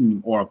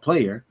team or a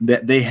player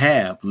that they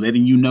have,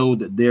 letting you know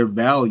that their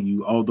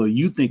value, although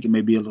you think it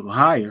may be a little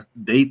higher,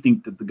 they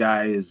think that the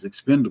guy is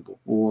expendable,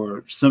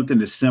 or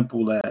something as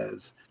simple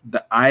as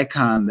the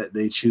icon that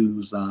they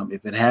choose,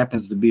 if it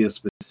happens to be a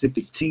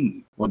specific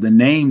team, or the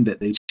name that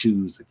they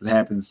choose, if it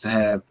happens to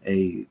have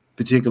a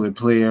particular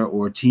player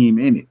or team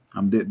in it.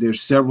 There's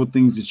several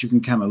things that you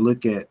can kind of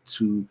look at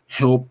to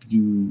help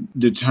you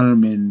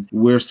determine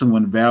where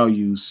someone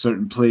values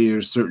certain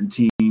players, certain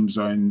teams,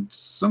 or in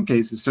some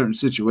cases, certain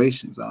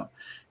situations.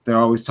 They're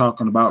always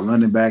talking about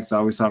running backs,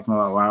 always talking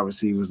about wide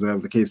receivers, whatever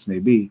the case may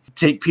be.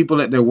 Take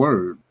people at their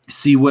word.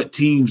 See what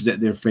teams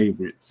that they're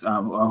favorites,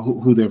 or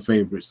who they're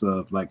favorites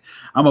of. Like,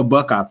 I'm a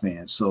Buckeye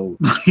fan, so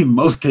in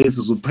most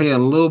cases will pay a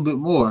little bit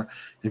more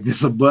if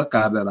it's a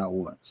Buckeye that I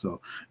want. So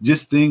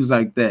just things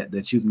like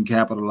that you can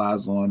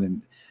capitalize on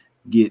and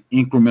get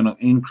incremental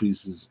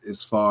increases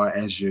as far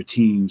as your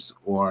teams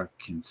are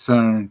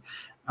concerned.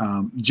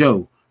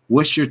 Joe,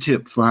 what's your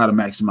tip for how to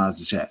maximize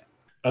the chat?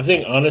 I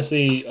think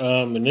honestly,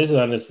 and this is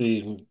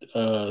honestly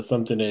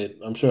something that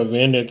I'm sure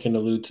Vander can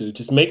allude to,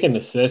 just make a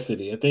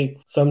necessity. I think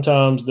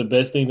sometimes the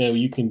best thing that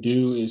you can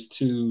do is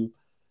to,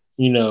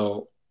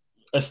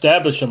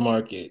 establish a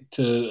market,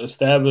 to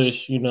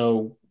establish,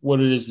 what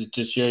it is,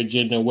 just your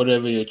agenda,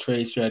 whatever your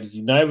trade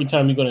strategy. Not every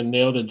time you're going to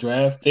nail the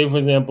draft. Say, for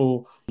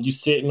example, you're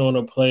sitting on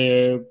a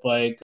player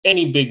like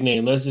any big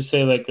name. Let's just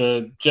say like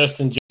a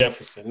Justin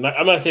Jefferson.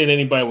 I'm not saying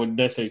anybody would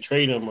necessarily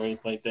trade him or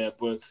anything like that,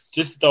 but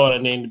just throw out a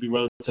name to be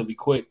relatively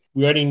quick.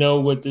 We already know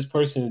what this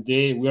person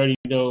did. We already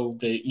know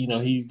that,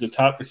 he's the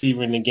top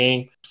receiver in the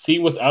game. See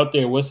what's out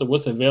there, what's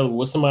available,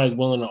 what somebody's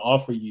willing to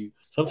offer you.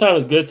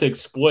 Sometimes it's good to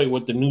exploit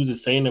what the news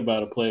is saying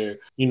about a player,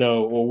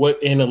 or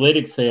what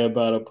analytics say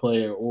about a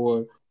player,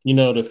 or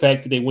the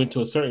fact that they went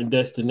to a certain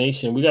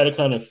destination. We got to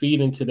kind of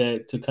feed into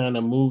that to kind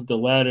of move the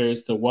ladder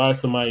as to why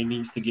somebody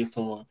needs to get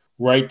someone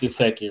right this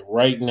second,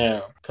 right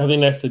now. I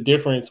think that's the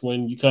difference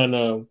when you kind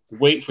of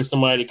wait for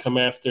somebody to come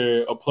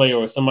after a player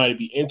or somebody to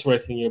be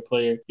interested in your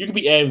player. You can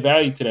be adding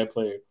value to that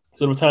player.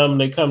 So the time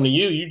they come to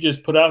you, you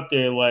just put out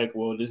there like,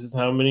 well, this is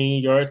how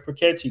many yards per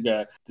catch you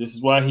got. This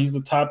is why he's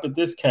the top of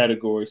this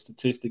category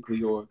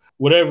statistically, or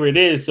whatever it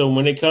is. So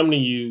when they come to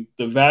you,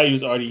 the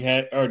value's already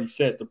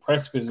set, the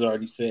precipice is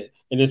already set.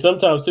 And then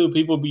sometimes too,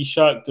 people be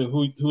shocked to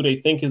who they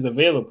think is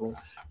available.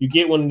 You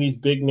get one of these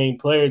big name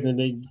players, and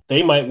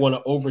they might want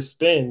to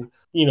overspend,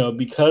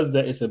 because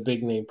that it's a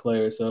big name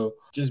player. So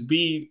just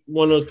be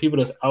one of those people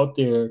that's out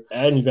there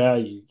adding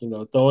value,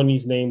 throwing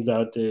these names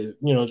out there,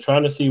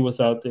 trying to see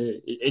what's out there.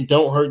 It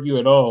don't hurt you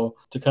at all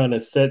to kind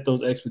of set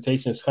those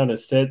expectations, kind of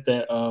set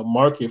that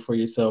market for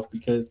yourself,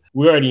 because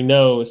we already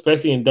know,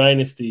 especially in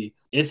Dynasty,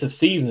 it's a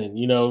season.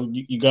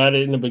 You got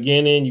it in the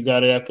beginning, you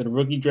got it after the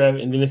rookie draft,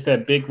 and then it's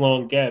that big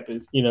long gap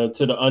is,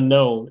 to the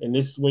unknown. And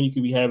this is when you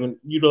could be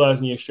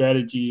utilizing your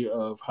strategy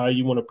of how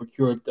you want to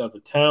procure other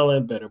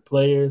talent, better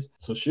players.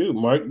 So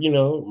market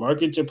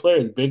your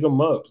players, big them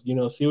up,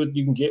 see what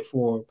you can get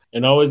for them,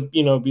 and always,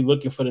 be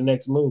looking for the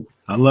next move.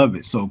 I love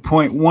it. So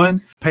point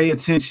 1, pay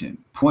attention.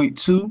 Point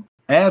 2,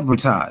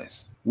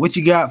 advertise. What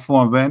you got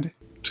for them, Vander?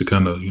 To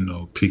kind of,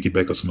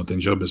 piggyback on some of the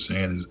things y'all been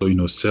saying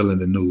is, selling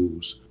the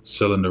news,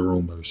 selling the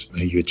rumors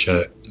in your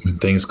chat. When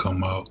things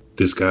come out,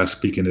 this guy's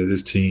speaking to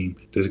this team,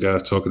 this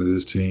guy's talking to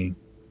this team,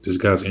 this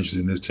guy's interested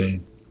in this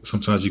team.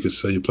 Sometimes you can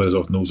sell your players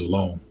off news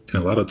alone.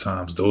 And a lot of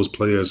times those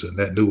players and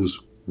that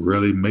news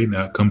really may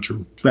not come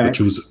true. But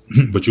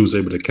you was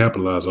able to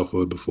capitalize off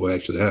of it before it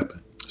actually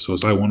happened. So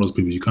it's like one of those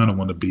people, you kind of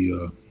want to be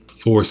a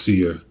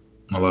foreseer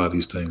a lot of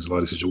these things, a lot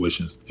of these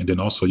situations. And then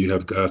also you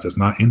have guys that's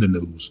not in the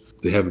news.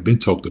 They haven't been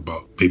talked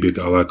about. Maybe a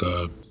guy like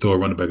throw a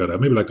running back out there.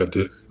 Maybe like a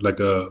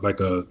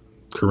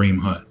Kareem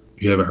Hunt.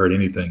 You haven't heard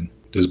anything.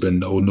 There's been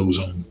no news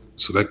on.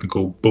 So that can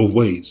go both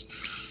ways.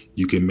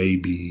 You can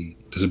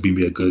this would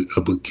be a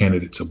good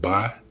candidate to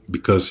buy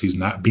because he's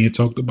not being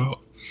talked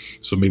about.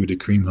 So maybe the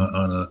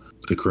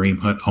Kareem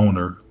Hunt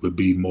owner would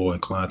be more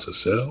inclined to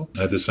sell.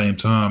 At the same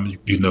time,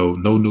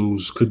 no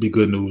news could be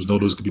good news, no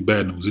news could be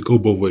bad news. It go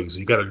both ways.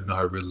 You got to know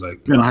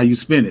how how you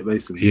spin it,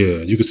 basically.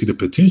 Yeah, you can see the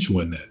potential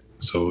in that.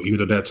 So even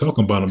though they're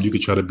talking about them, you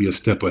can try to be a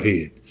step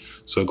ahead.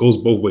 So it goes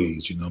both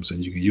ways. You know what I'm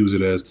saying? You can use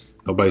it as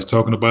nobody's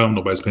talking about them,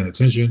 nobody's paying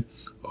attention,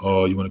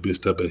 or you want to be a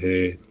step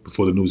ahead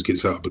before the news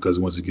gets out, because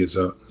once it gets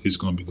out, it's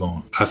going to be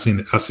gone. I seen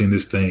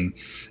this thing.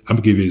 I'm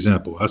gonna give you an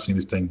example. I seen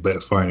this thing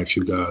backfire in a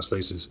few guys'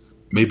 faces.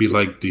 Maybe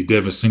like the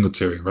Devin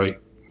Singletary, right?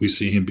 We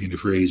see him being a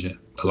free agent.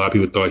 A lot of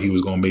people thought he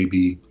was going to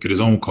maybe get his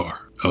own car.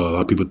 A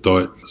lot of people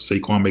thought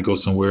Saquon may go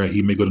somewhere and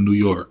he may go to New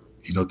York,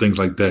 things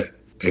like that.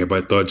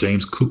 Everybody thought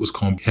James Cook was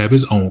going to have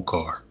his own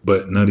car,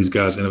 but none of these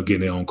guys ended up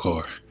getting their own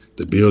car.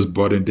 The Bills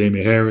brought in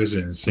Damian Harris,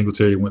 and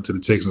Singletary went to the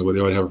Texans where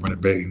they already have a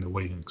running back in the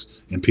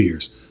Williams and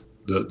Pierce.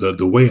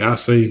 The way I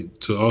say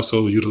to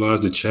also utilize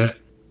the chat,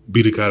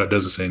 be the guy that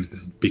doesn't say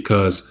anything.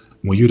 Because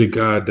when you're the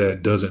guy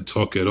that doesn't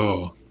talk at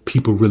all,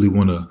 people really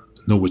want to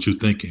know what you're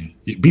thinking.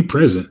 Be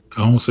present.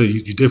 I don't say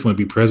you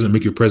definitely be present,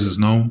 make your presence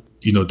known.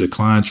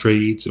 Decline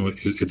trades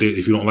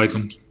if you don't like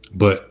them.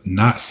 But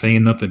not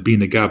saying nothing, being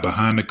the guy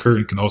behind the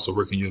curtain can also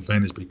work in your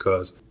advantage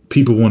because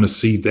people want to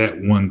see that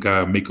one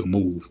guy make a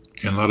move.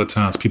 And a lot of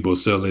times people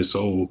sell their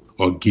soul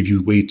or give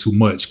you way too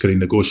much because they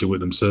negotiate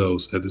with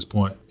themselves at this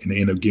point and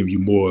they end up giving you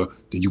more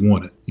than you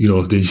wanted,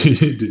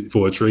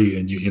 for a trade,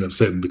 and you end up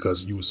setting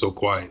because you were so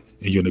quiet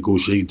in your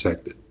negotiating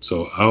tactic.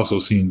 So I also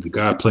seen the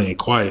guy playing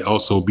quiet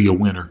also be a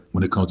winner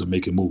when it comes to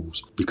making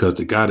moves, because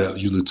the guy that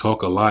usually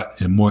talk a lot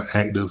and more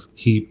active,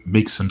 he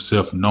makes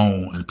himself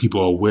known and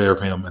people are aware of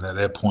him. And at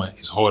that point,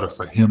 it's harder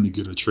for him to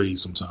get a trade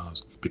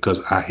sometimes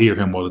because I hear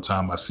him all the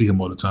time. I see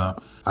him all the time.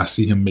 I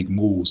see him make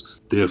moves.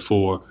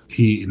 Therefore,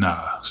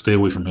 stay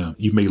away from him.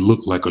 You may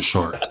look like a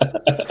shark. You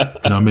know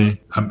what I mean?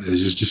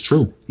 It's just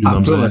true. You know what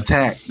I'm saying?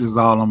 Attacked is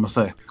all I'm gonna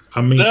say.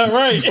 I mean, not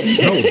right.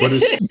 No, but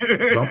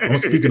I'm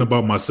speaking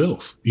about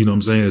myself. You know what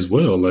I'm saying as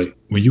well. Like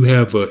when you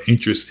have an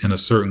interest in a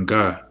certain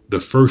guy, the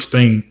first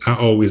thing I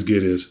always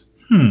get is,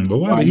 but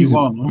why did he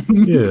want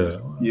him?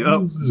 Yeah,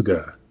 who's this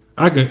guy?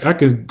 I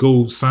could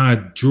go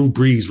sign Drew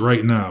Brees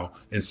right now,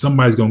 and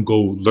somebody's gonna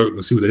go lurk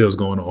and see what the hell's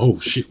going on. Oh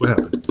shit, what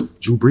happened?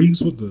 Drew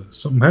Brees?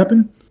 Something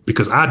happened?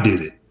 Because I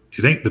did it.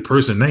 It ain't the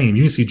person name.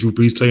 You didn't see Drew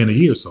Brees play in a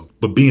year or so.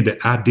 But being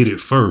that I did it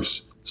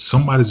first,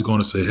 somebody's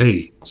gonna say,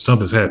 hey,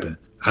 something's happened.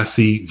 I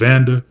see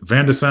Vander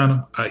signed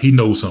him. He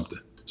knows something.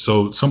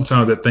 So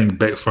sometimes that thing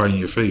backfire in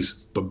your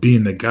face. But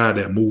being the guy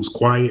that moves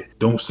quiet,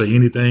 don't say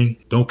anything,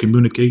 don't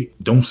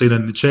communicate, don't say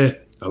nothing in the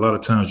chat, a lot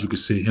of times you can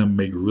see him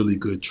make really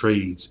good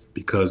trades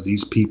because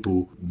these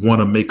people want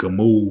to make a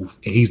move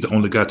and he's the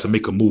only guy to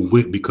make a move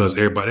with, because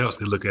everybody else,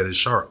 they look at it as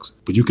sharks.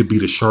 But you could be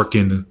the shark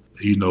in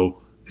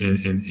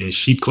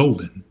sheep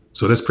clothing.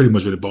 So that's pretty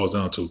much what it boils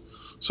down to.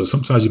 So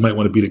sometimes you might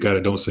want to be the guy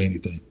that don't say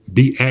anything.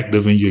 Be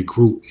active in your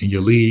group, in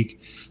your league.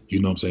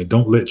 You know what I'm saying?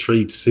 Don't let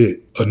trades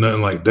sit or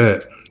nothing like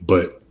that.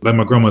 But like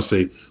my grandma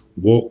say,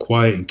 walk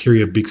quiet and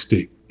carry a big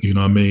stick. You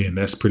know what I mean? And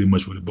that's pretty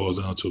much what it boils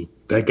down to.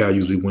 That guy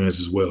usually wins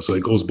as well. So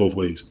it goes both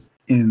ways.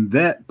 And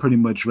that pretty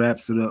much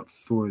wraps it up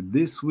for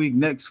this week.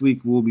 Next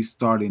week, we'll be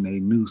starting a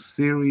new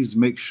series.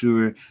 Make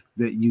sure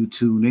that you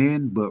tune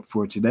in. But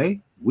for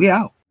today, we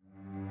out.